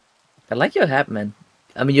 I like your hat, man.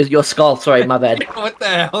 I mean, your skull. Sorry, my bad. What the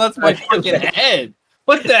hell? That's my fucking head.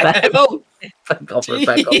 What the hell? Bad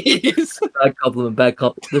compliment. Bad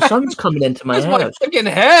compliment. The sun's coming into my That's my house. fucking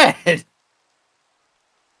head.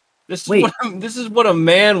 This is what a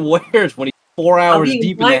man wears when he's 4 hours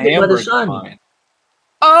deep in the hamburger mine.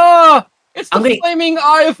 Ah! It's the flaming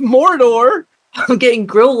eye of Mordor! I'm getting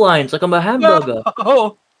grill lines like I'm a hamburger.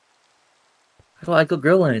 Oh! I got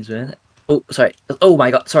grill lines, man. Oh, sorry. Oh my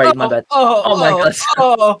god. Sorry, my bad. Oh my god.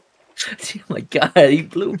 Oh my god, he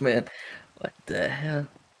blew, man. What the hell?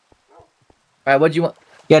 Alright, what do you want?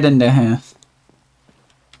 Get in the house.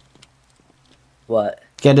 What?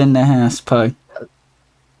 Get in the house, Pug.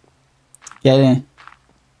 Get in.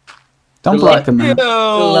 Don't block him out.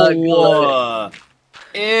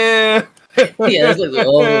 Ew. Yeah, that's like,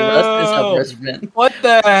 oh, that's disappointment. What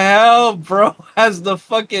the hell, bro? Has the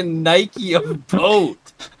fucking Nike of boat?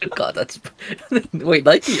 God, that's wait,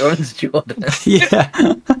 Nike owns Jordan. Yeah.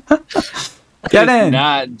 Get in.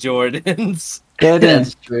 Not Jordans. Get in.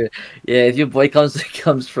 That's true. Yeah, if your boy comes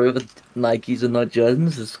through with Nikes and not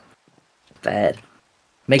Jordans, it's bad.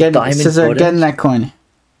 Make diamond Scissor, Jordans. get in that corner.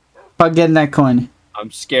 Pug, get in that corner. I'm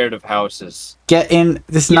scared of houses. Get in.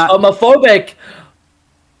 This is He's not homophobic.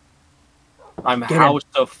 I'm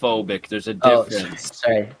housophobic. There's a difference. Oh,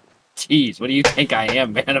 sorry. Jeez, what do you think I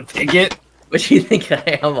am, man? A bigot? What do you think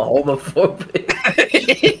I am? A homophobic?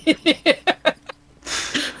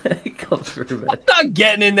 Come through, man. I'm not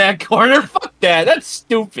getting in that corner. Fuck that. That's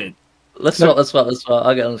stupid. Let's swap.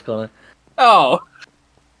 I'll get on this corner. Oh.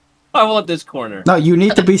 I want this corner. No, you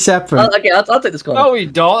need to be separate. Okay, I'll take this corner. No, we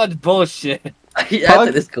don't. That's bullshit. Yeah, I'll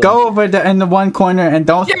take this corner. Go over in the one corner and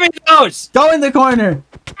don't... Give me those! Go in the corner!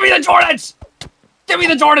 Give me the Jordans! Give me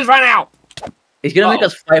the Jordans right now! He's gonna make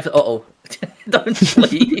us fight. Uh-oh. Don't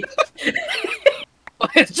flee.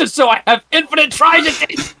 It's just so I have infinite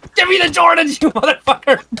trigencies! Give me the Jordans, you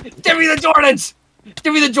motherfucker! Give me the Jordans!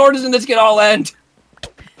 Give me the Jordans and this can all end!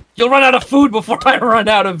 You'll run out of food before I run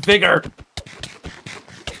out of vigor!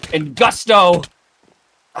 And gusto!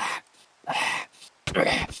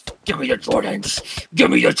 Give me the Jordans! Give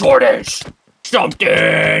me the Jordans! Something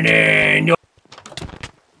in your...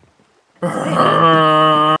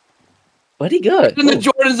 Where'd he go? In the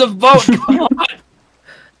Jordans of boat! Come on!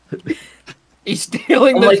 He's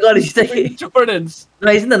stealing Oh my god, he's taking Jordans!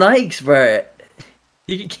 No, he's in the Nikes, bro.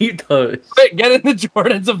 You can keep those. Quick, get in the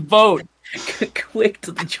Jordans of boat! Quick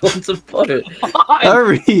to the Jordans of boat.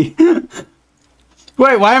 Hurry!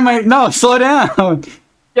 Wait, why am I... No, slow down!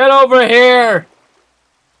 Get over here!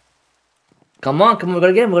 Come on, we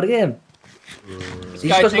gotta get him, This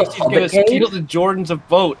guy thinks he's gonna steal the Jordans of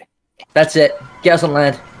boat. That's it. Get us on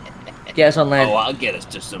land. Oh, I'll get us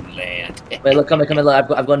to some land. Wait, look, come here,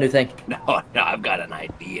 look, I've got a new thing. No, I've got an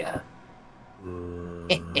idea.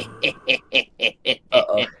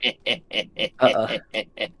 Uh-oh.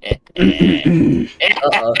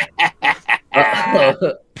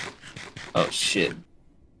 Oh, shit.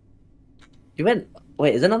 You went...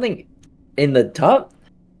 Wait, is there nothing in the top?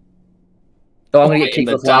 Oh, I'm gonna get kicked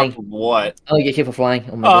for flying. What? I'm gonna get kicked for flying.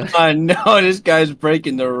 Oh my god. No, this guy's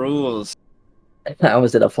breaking the rules. I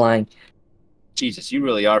almost did a flying. Jesus, you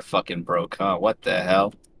really are fucking broke, huh? What the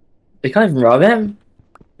hell? We can't even rob him?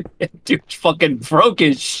 Dude's fucking broke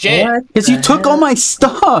as shit. Because you took all my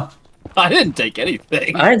stuff! I didn't take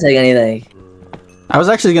anything. I didn't take anything. I was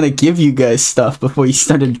actually gonna give you guys stuff before you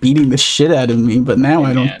started beating the shit out of me, but now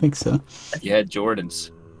I don't think so. You had Jordans.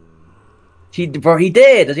 Bro, he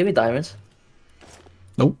did! Does he have any diamonds?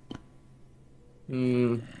 Nope.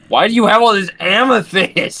 Why do you have all this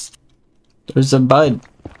amethyst? There's a bud.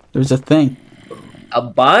 There's a thing. A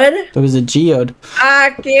bud? There was a geode.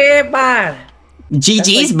 Okay, bud.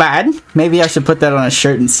 GG's bad. Maybe I should put that on a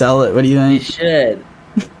shirt and sell it. What do you think? You should.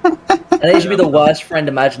 And then you should be the worst friend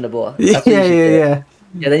imaginable. Yeah. Yeah,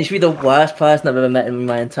 then you should be the worst person I've ever met in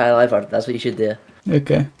my entire life. That's what you should do.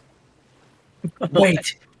 Okay.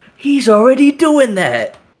 Wait, he's already doing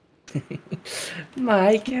that.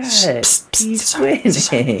 My god, he's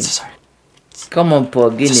winning. Come on,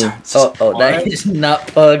 Pug, get him. Oh, that is not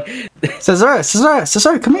Pug. Caesura,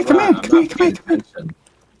 come here.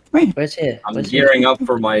 Where's here? I'm gearing up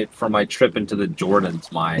for my trip into the Jordans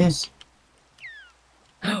mines.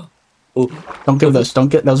 Yeah. Don't give those.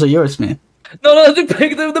 Those are yours, man. No,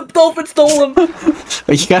 the dolphin stole them.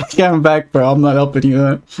 You gotta get him back, bro. I'm not helping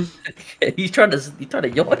you. He's trying to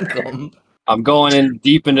yoink him. I'm going in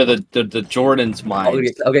deep into the Jordans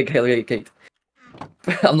mines. Okay.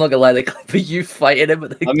 I'm not gonna lie, the clip of you fighting him.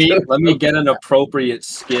 Let me get an appropriate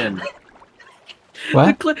skin.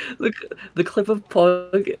 What? The clip of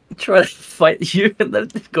Pug trying to fight you and then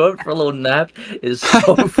going for a little nap is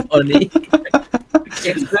so funny.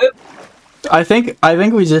 Is it? I think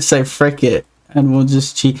we just say frick it and we'll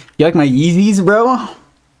just cheat. You like my Yeezys, bro?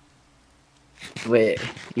 Wait,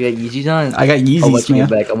 you got Yeezys on? I got Yeezys, I'm watching man. it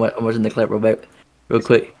back. I'm watching the clip real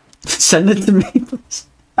quick. Send it to me, please.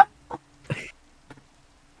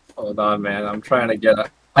 Hold on, man. I'm trying to get a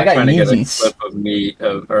clip of me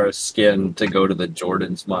or a skin to go to the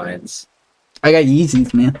Jordans mines. I got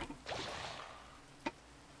Yeezys, man.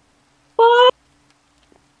 What?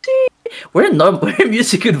 We're in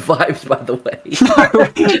music and vibes, by the way.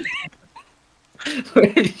 We're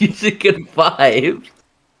in music and vibes.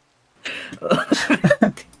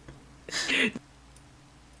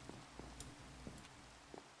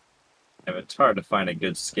 It's hard to find a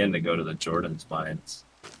good skin to go to the Jordans mines.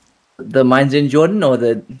 The mines in Jordan or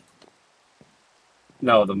the...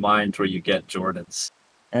 No, the mines where you get Jordans.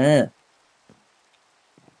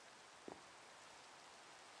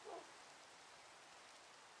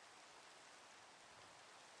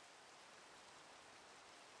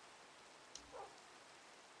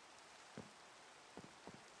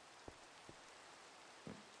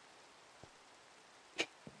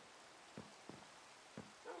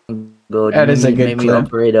 Goldy. That is a good Make me clip.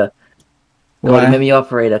 operator. Goldy, make me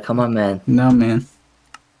operator. Come on, man. No, man.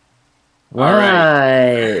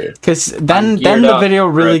 Why? Because then the video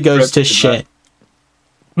really goes to shit.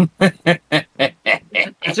 I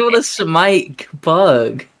just want to smite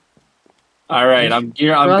Pug. All right, I'm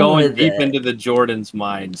going deep into the Jordan's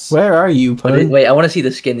minds. Where are you, Pug? Wait, I want to see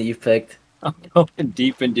the skin that you've picked. I'm going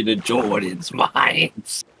deep into the Jordan's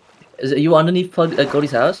minds. Are you underneath Pug at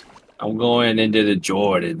Goldy's house? I'm going into the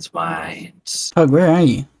Jordan's minds. Pug, where are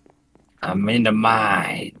you? I'm in the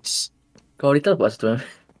mines. Goldy, teleport to him.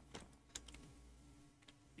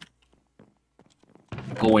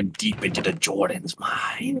 Going deep into the Jordan's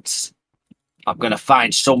minds. I'm gonna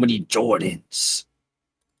find so many Jordans.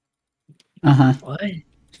 Why?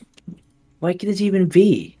 Why could it even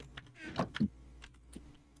be?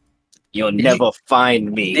 You'll never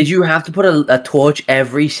find me. Did you have to put a torch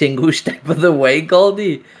every single step of the way,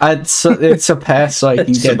 Goldy? It's a pass like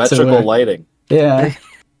you get symmetrical lighting. Yeah.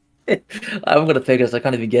 I'm gonna pick us. I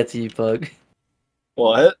can't even get to you, Pug.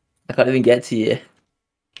 What? I can't even get to you.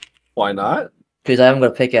 Why not? Because I haven't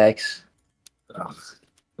got a pickaxe. Ugh,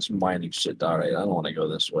 this mining shit. All right, I don't want to go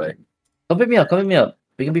this way. Come pick me up. Come pick me up.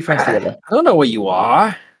 We can be friends together. I don't know what you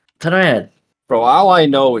are. Turn around. Bro, all I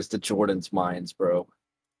know is the Jordan's mines, bro.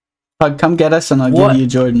 Pug, come get us and I'll give you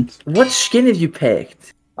Jordans. What skin have you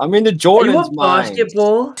picked? I'm in the Jordan's mines.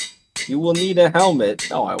 Basketball? You will need a helmet.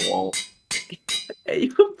 No, I won't. Are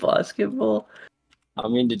you a basketball?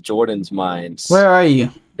 I'm in the Jordan's mines. Where are you?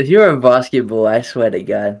 If you're a basketball, I swear to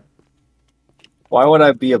God. Why would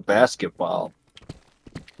I be a basketball?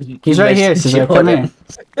 He's right here, Caesura. Come here.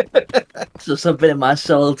 So something in my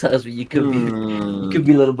soul tells me you could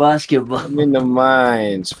be a little basketball. I'm in the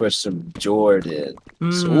mines for some Jordans.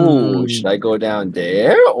 Ooh, should I go down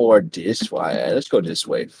there or this way? Let's go this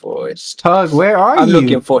way first. Pug, where are you? I'm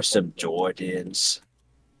looking for some Jordans.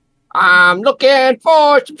 I'm looking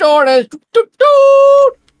for some Jordans.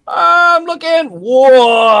 I'm looking.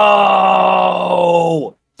 Whoa!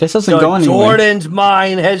 This doesn't go anywhere. Jordan's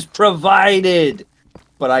mine has provided,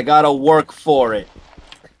 but I gotta work for it.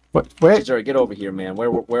 What? Where? Sorry, get over here, man.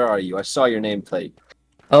 Where are you? I saw your nameplate.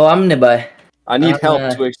 Oh, I'm nearby. I need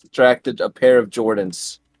help to extract a pair of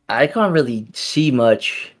Jordans. I can't really see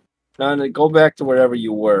much. No, go back to wherever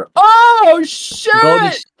you were. Oh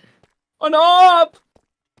shit! On up!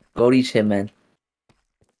 Goldy's him, man.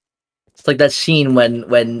 It's like that scene when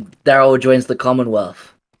Daryl joins the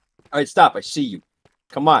Commonwealth. All right, stop. I see you.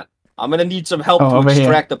 Come on. I'm gonna need some help to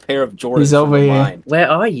extract a pair of Jordans. He's over here. Mine.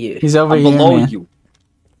 Where are you? He's over here. I'm below you.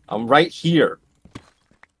 I'm right here.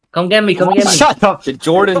 Come get me. Come get me. Shut up. The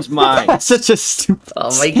Jordan's mine. That's such a stupid.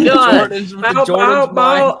 Oh my God. The Jordan's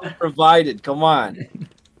mine is provided. Come on.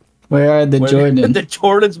 Where are the Jordans? The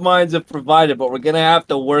Jordan's mines have provided, but we're gonna have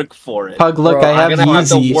to work for it. Pug, look, I have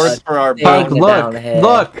Yeezys. To work for our Pug,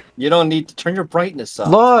 look. You don't need to turn your brightness up.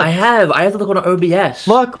 Look. I have to look on OBS.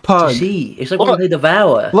 Look, Pug. See, it's like when they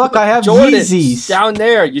devour. Look, I have Jordans Yeezys. Down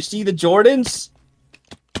there. You see the Jordans?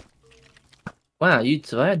 Wow, you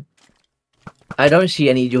survived. I don't see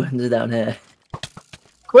any Jordans down here.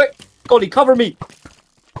 Quick, Goldy, cover me.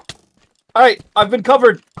 All right, I've been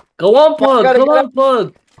covered. Go on, Pug. Come on,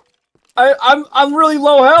 Pug. I'm really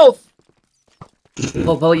low health.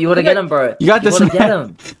 Oh, you want to get him, bro. You got this, man. Get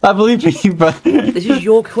him. I believe in you, bro. This is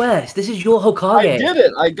your quest. This is your Hokage. I did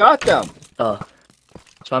it. I got them. Oh.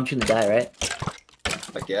 So I'm gonna die, right?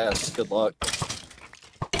 I guess. Good luck.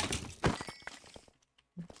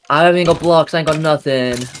 I haven't got blocks. I ain't got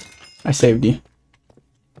nothing. I saved you.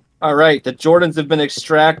 All right. The Jordans have been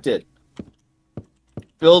extracted.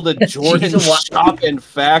 Build a Jordan shop and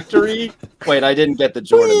factory. Wait, I didn't get the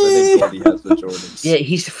Jordans. I think Goldy has the Jordans. Yeah,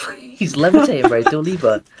 he's levitating, bro. Dua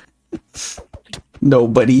Lipa.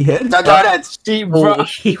 Nobody hit the Jordans. Oh,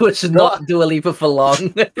 he was not Dua Lipa for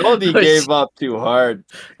long. Goldy gave up too hard.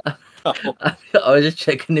 I was just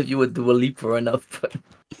checking if you were Dua Lipa enough, but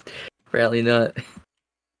apparently not.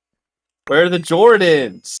 Where are the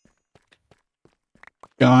Jordans?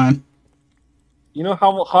 Go on. You know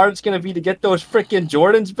how hard it's gonna be to get those freaking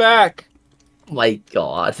Jordans back? My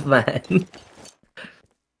God, man.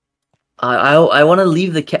 I want to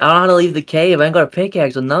leave the cave. I don't know how to leave the cave. I ain't got a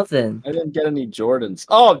pickaxe or nothing. I didn't get any Jordans.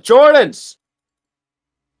 Oh, Jordans!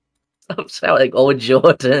 I'm sounding like old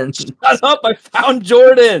Jordan. Shut up! I found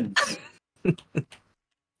Jordans.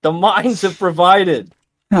 The mines have provided.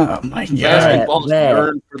 Oh my God! Basketball's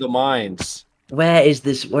earned for the mines. Where is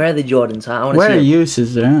this? Where are the Jordans? I want to see. Where are you,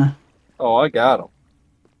 Caesura? Oh, I got them.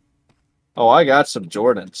 Oh, I got some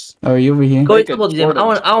Jordans. Oh, are you over here? Go I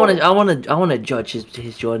want to judge his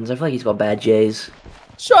Jordans. I feel like he's got bad J's.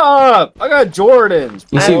 Shut up! I got Jordans.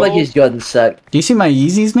 I feel like his Jordans suck. Do you see my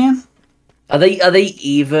Yeezys, man? Are they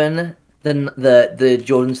even the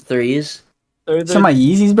Jordans 3s? See my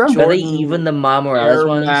Yeezys, bro? Are they even the Miles Morales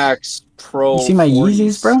ones? Max Pro. You see my 40s.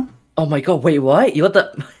 Yeezys, bro? Oh my god! Wait, what? You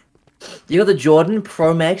got the Jordan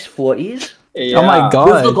Pro Max 40s? Yeah. Oh my god!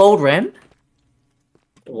 With the gold rim?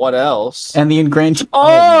 What else? And the ingrained.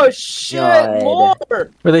 Oh shit! God. More.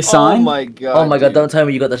 Were they signed? Oh my god! Oh my god! Don't tell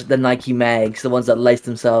me you got the Nike mags, the ones that lace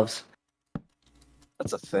themselves.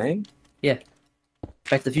 That's a thing. Yeah.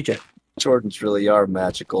 Back to the Future. Jordans really are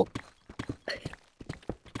magical.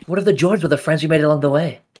 What if the Jordans were the friends we made along the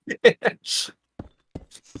way?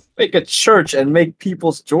 Make a church and make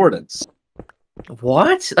people's Jordans.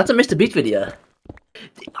 What? That's a Mr. Beast video.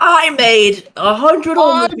 I made 100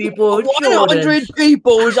 homeless people 100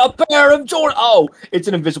 people is a pair of Jordans. Oh, it's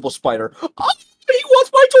an invisible spider. Oh, he wants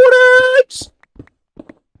my Jordans.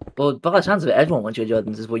 Well, by the sounds of it, everyone wants your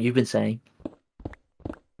Jordans, is what you've been saying.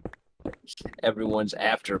 Everyone's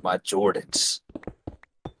after my Jordans.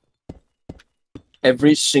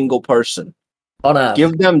 Every single person. On Earth.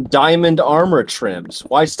 Give them diamond armor trims.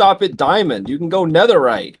 Why stop at diamond? You can go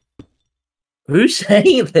netherite. Who's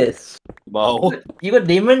saying this? Mo. You got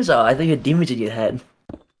demons? Oh, I think you had demons in your head.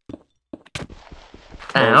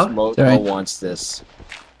 Ow. Mo wants this.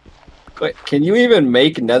 Wait, can you even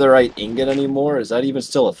make netherite ingot anymore? Is that even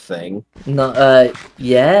still a thing? No,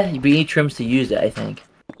 yeah. You need trims to use it, I think.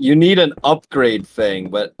 You need an upgrade thing,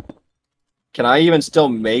 but can I even still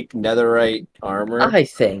make netherite armor? I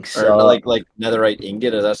think so. Or like netherite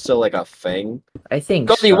ingot? Is that still like a thing? I think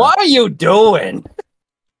Goldy, so. what are you doing?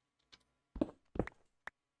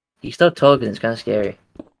 You stop talking, it's kind of scary.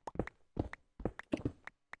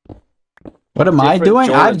 What am I doing?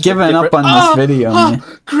 Jordans, I've given up on this video, man.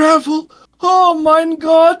 Gravel! Oh mein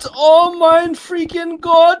God! Oh mein freaking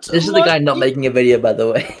God! This is the guy not making a video, by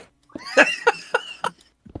the way.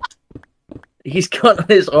 He's got on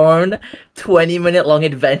his own 20-minute long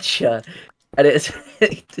adventure, and it's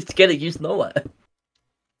getting used nowhere.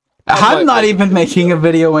 I'm not even making a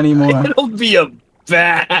video anymore. It'll be a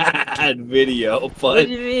bad video, but... What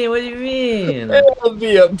do you mean? What do you mean? It'll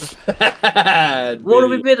be a bad What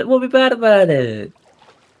will be bad about it?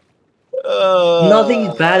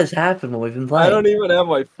 Nothing bad has happened when we've been playing. I don't even have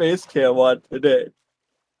my face cam on today.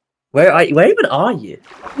 Where even are you?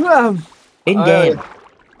 In game.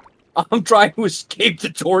 I'm trying to escape the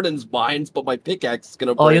Jordan's mines, but my pickaxe is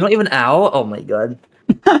gonna break. Oh, you're not even out? Oh my god.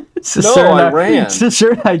 No, I ran.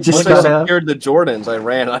 I just secured the Jordans. I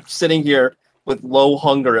ran. I'm sitting here with low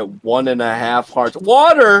hunger at 1.5 hearts.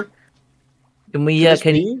 Water! Can we,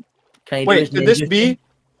 can you wait, could this be?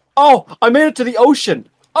 Oh, I made it to the ocean.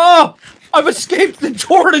 Oh, I've escaped the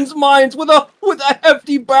Jordan's mines with a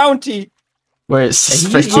hefty bounty. Where's this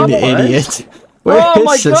freaking idiot? Where oh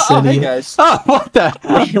my is god! Oh, hey guys. Oh, what the?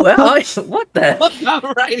 Wait, where are you? What the? Look, I'm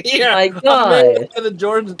right here. My god! The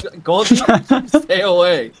Jordan's Goldy, stay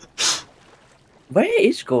away. Where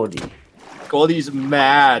is Goldy? Goldy's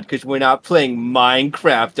mad because we're not playing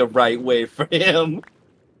Minecraft the right way for him.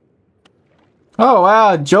 Oh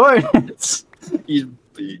wow, Jordans! He's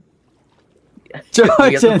Jordans. We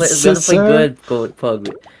have to play good, Pug.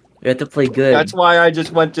 We have to play good. That's why I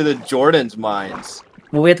just went to the Jordan's mines.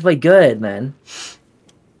 Well, we have to play good, man.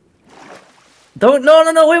 Don't no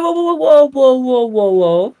wait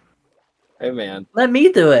whoa. Hey man. Let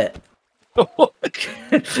me do it. What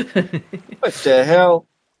the hell?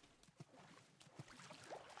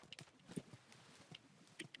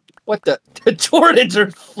 What the Jordans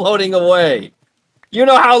are floating away. You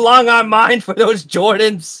know how long I mined for those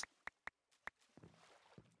Jordans?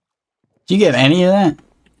 Did you get any of that?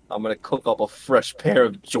 I'm gonna cook up a fresh pair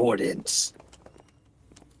of Jordans.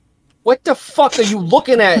 What the fuck are you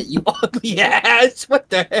looking at, you ugly ass? What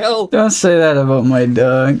the hell? Don't say that about my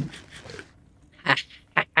dog.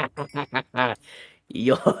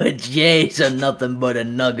 Your J's are nothing but a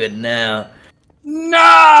nugget now. No!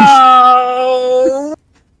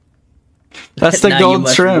 That's the now gold you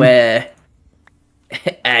must trim. Wear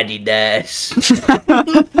Adidas.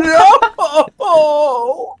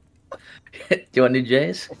 No! Do you want new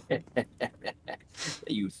J's?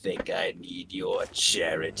 You think I need your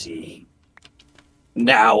charity?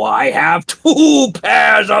 Now I have 2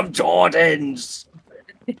 pairs of Jordans.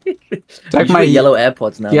 Like my yellow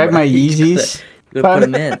AirPods now. You like my Yeezys? You gotta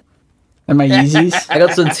put them in. And my Yeezys? I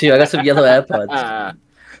got some too. I got some yellow AirPods.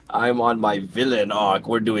 I'm on my villain arc.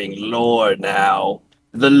 We're doing lore now.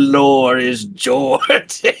 The lore is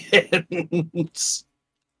Jordans.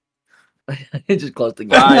 Just close the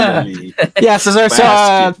game. Finally. Yeah, so there's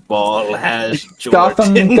basketball has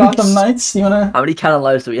Jordans. Gotham Knights. You wanna? How many counter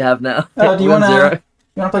lives do we have now? Do you wanna?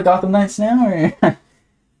 You wanna play Gotham Knights now, or?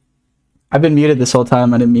 I've been muted this whole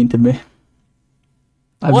time. I didn't mean to be.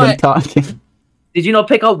 I've been talking. Did you not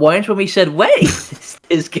pick up once when we said, "Wait,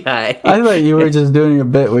 this guy"? I thought you were just doing a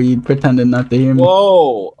bit where you pretended not to hear me.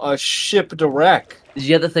 Whoa, a ship direct. Did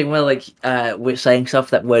you have the thing where like we're saying stuff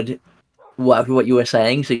that would what you were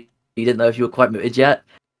saying, so you didn't know if you were quite muted yet?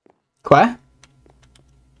 Quoi?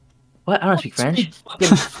 What? I don't speak French.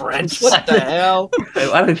 Fucking French. What the hell?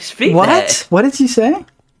 I don't speak What? that. What did you say?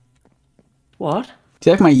 What? Do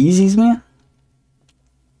you like my Yeezys, man?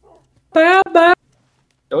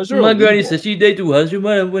 Those are my granny illegal. says she date to husband.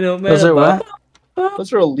 Those are what?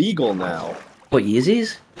 Those are illegal now. What,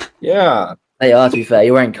 Yeezys? Yeah. They are, to be fair.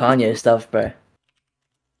 You're wearing Kanye stuff, bro.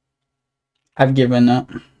 I've given up.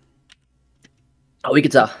 Oh, we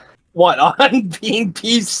could tell. What, on being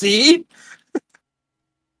PC?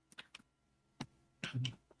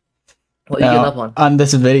 What are you getting up on? On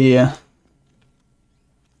this video.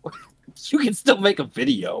 You can still make a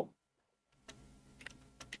video.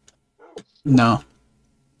 No.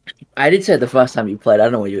 I did say it the first time you played. I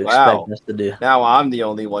don't know what you expect us to do. Now I'm the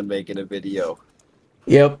only one making a video.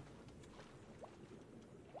 Yep.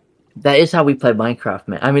 That is how we play Minecraft,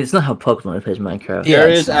 man. I mean, it's not how Pokemon plays Minecraft. There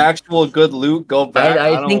is actual good loot. Go back.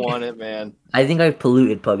 I don't want it, man. I think I've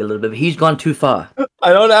polluted Pug a little bit, but he's gone too far.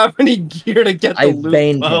 I don't have any gear to get the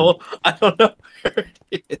loot. I don't know where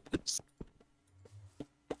it is.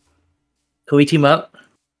 Can we team up?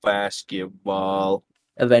 Basketball.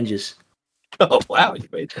 Avengers. Oh wow, you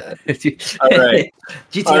made that. All right.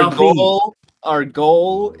 GTA our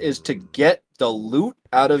goal is to get the loot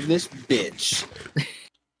out of this bitch.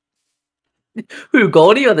 Who,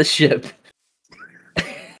 Goldy or the ship?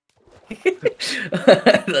 Let's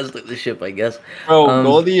look at the ship, I guess. Bro,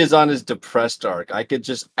 Goldy is on his depressed arc. I could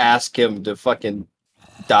just ask him to fucking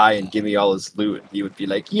die and give me all his loot. He would be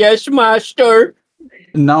like, "Yes, master."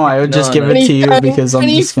 No, I would just give it to you because I'm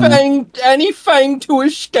just gonna... Anything to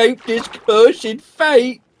escape this cursed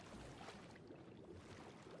fate.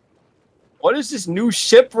 What is this new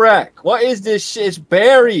shipwreck? What is this shit? It's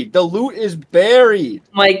buried. The loot is buried.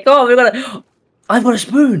 My God, I've got a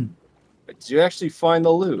spoon. Did you actually find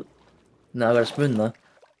the loot? No, I got a spoon though.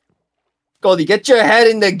 Goldy, get your head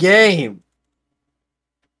in the game.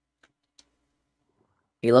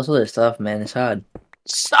 He lost all this stuff, man. It's hard.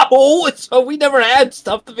 So we never had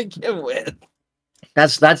stuff to begin with.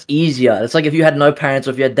 That's easier. It's like if you had no parents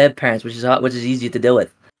or if you had dead parents, which is easier to deal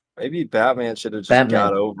with. Maybe Batman should have just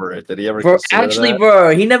got over it. Did he ever? Bro, actually,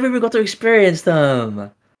 bro, he never even got to experience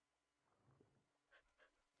them.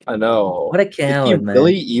 I know. What a coward, man. Did he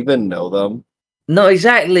really even know them? No,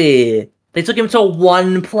 exactly. They took him to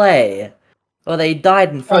one play. Or they died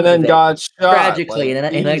in front of him. And then got shot. Tragically.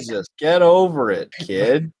 Like, Jesus, get over it,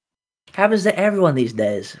 kid. Happens to everyone these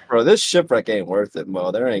days. Bro, this shipwreck ain't worth it,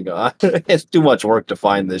 Mo. There ain't gonna... It's too much work to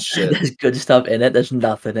find this shit. There's good stuff in it. There's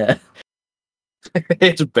nothing in it.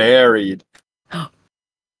 It's buried.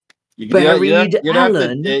 Buried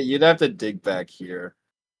Alan? You'd have to dig back here.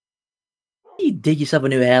 You dig yourself a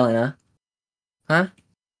new Alan, huh? Huh?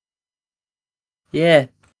 Yeah.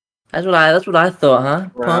 That's what I thought, huh?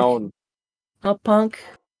 Drown. Punk? Oh, punk.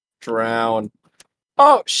 Drown.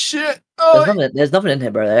 Oh shit! Oh. There's nothing in here,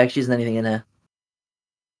 bro. There actually isn't anything in here.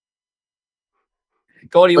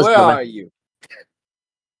 Goldy, where are you?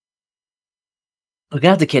 We're gonna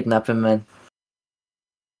have to kidnap him, man.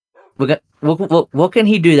 What can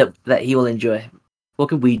he do that he will enjoy? What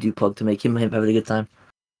can we do, Pug, to make him have a good time?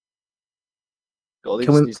 Goldy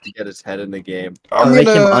just needs to get his head in the game. Make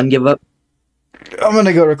him ungive up. I'm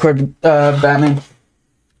gonna go record Batman.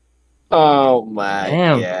 Oh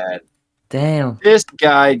my god. Damn. This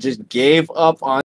guy just gave up on